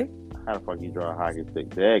 Okay. How the fuck you draw a hockey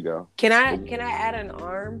stick? There you go. Can I add an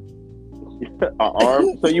arm? An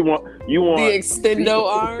arm? So you want the extendo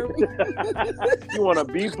arm? You want a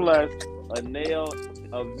B+, a nail,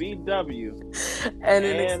 a VW, and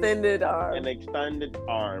an extended arm. An extended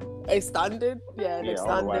arm. Extended? Yeah, an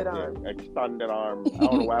extended arm. Extended arm. I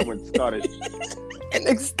don't know why I went Scottish. An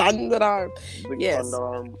extended arm. Yes. Extended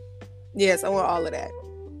arm. Yes, I want all of that.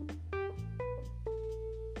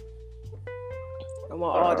 I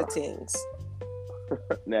want all the things.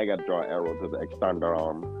 Now I got to draw an arrow to the extended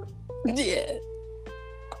arm. Yeah.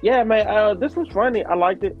 Yeah, man. This was funny. I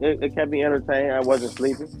liked it. It kept me entertained. I wasn't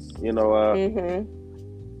sleeping. You know,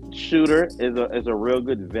 Shooter is a real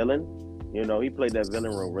good villain. You know, he played that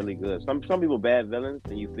villain role really good. Some people bad villains,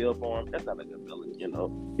 and you feel for him. That's not a good villain. You know,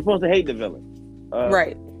 you're supposed to hate the villain,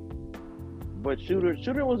 right? But Shooter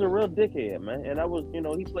was a real dickhead, man. And I was, you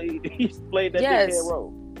know, he played that dickhead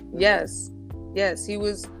role. Yes, he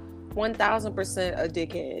was 1,000% a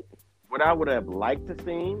dickhead. What I would have liked to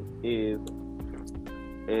see is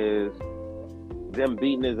them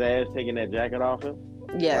beating his ass, taking that jacket off him.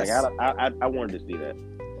 Yes, like I wanted to see that.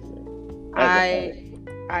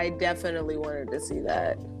 I definitely wanted to see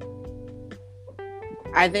that.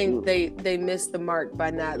 I think they missed the mark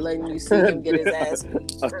by not letting you see him get his ass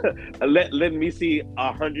beat. Letting me see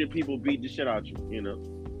 100 people beat the shit out you, you know.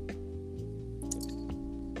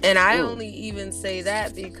 And I only even say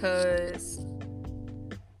that because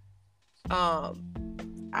I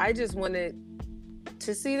just wanted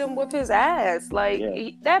to see them whip his ass. Like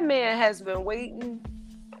that man has been waiting.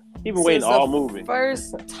 He been waiting all movie.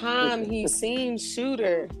 First time he seen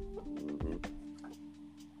Shooter.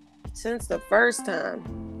 Since the first time.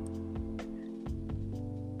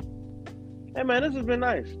 Hey man, this has been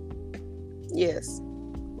nice. Yes.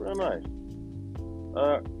 Real nice.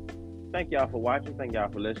 Thank y'all for watching. Thank y'all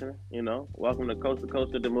for listening. You know, welcome to Coast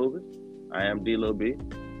to the Movies. I am D Lil B.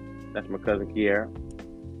 That's my cousin Kiara.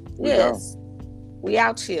 Yes. We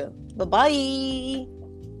out here. Bye-bye.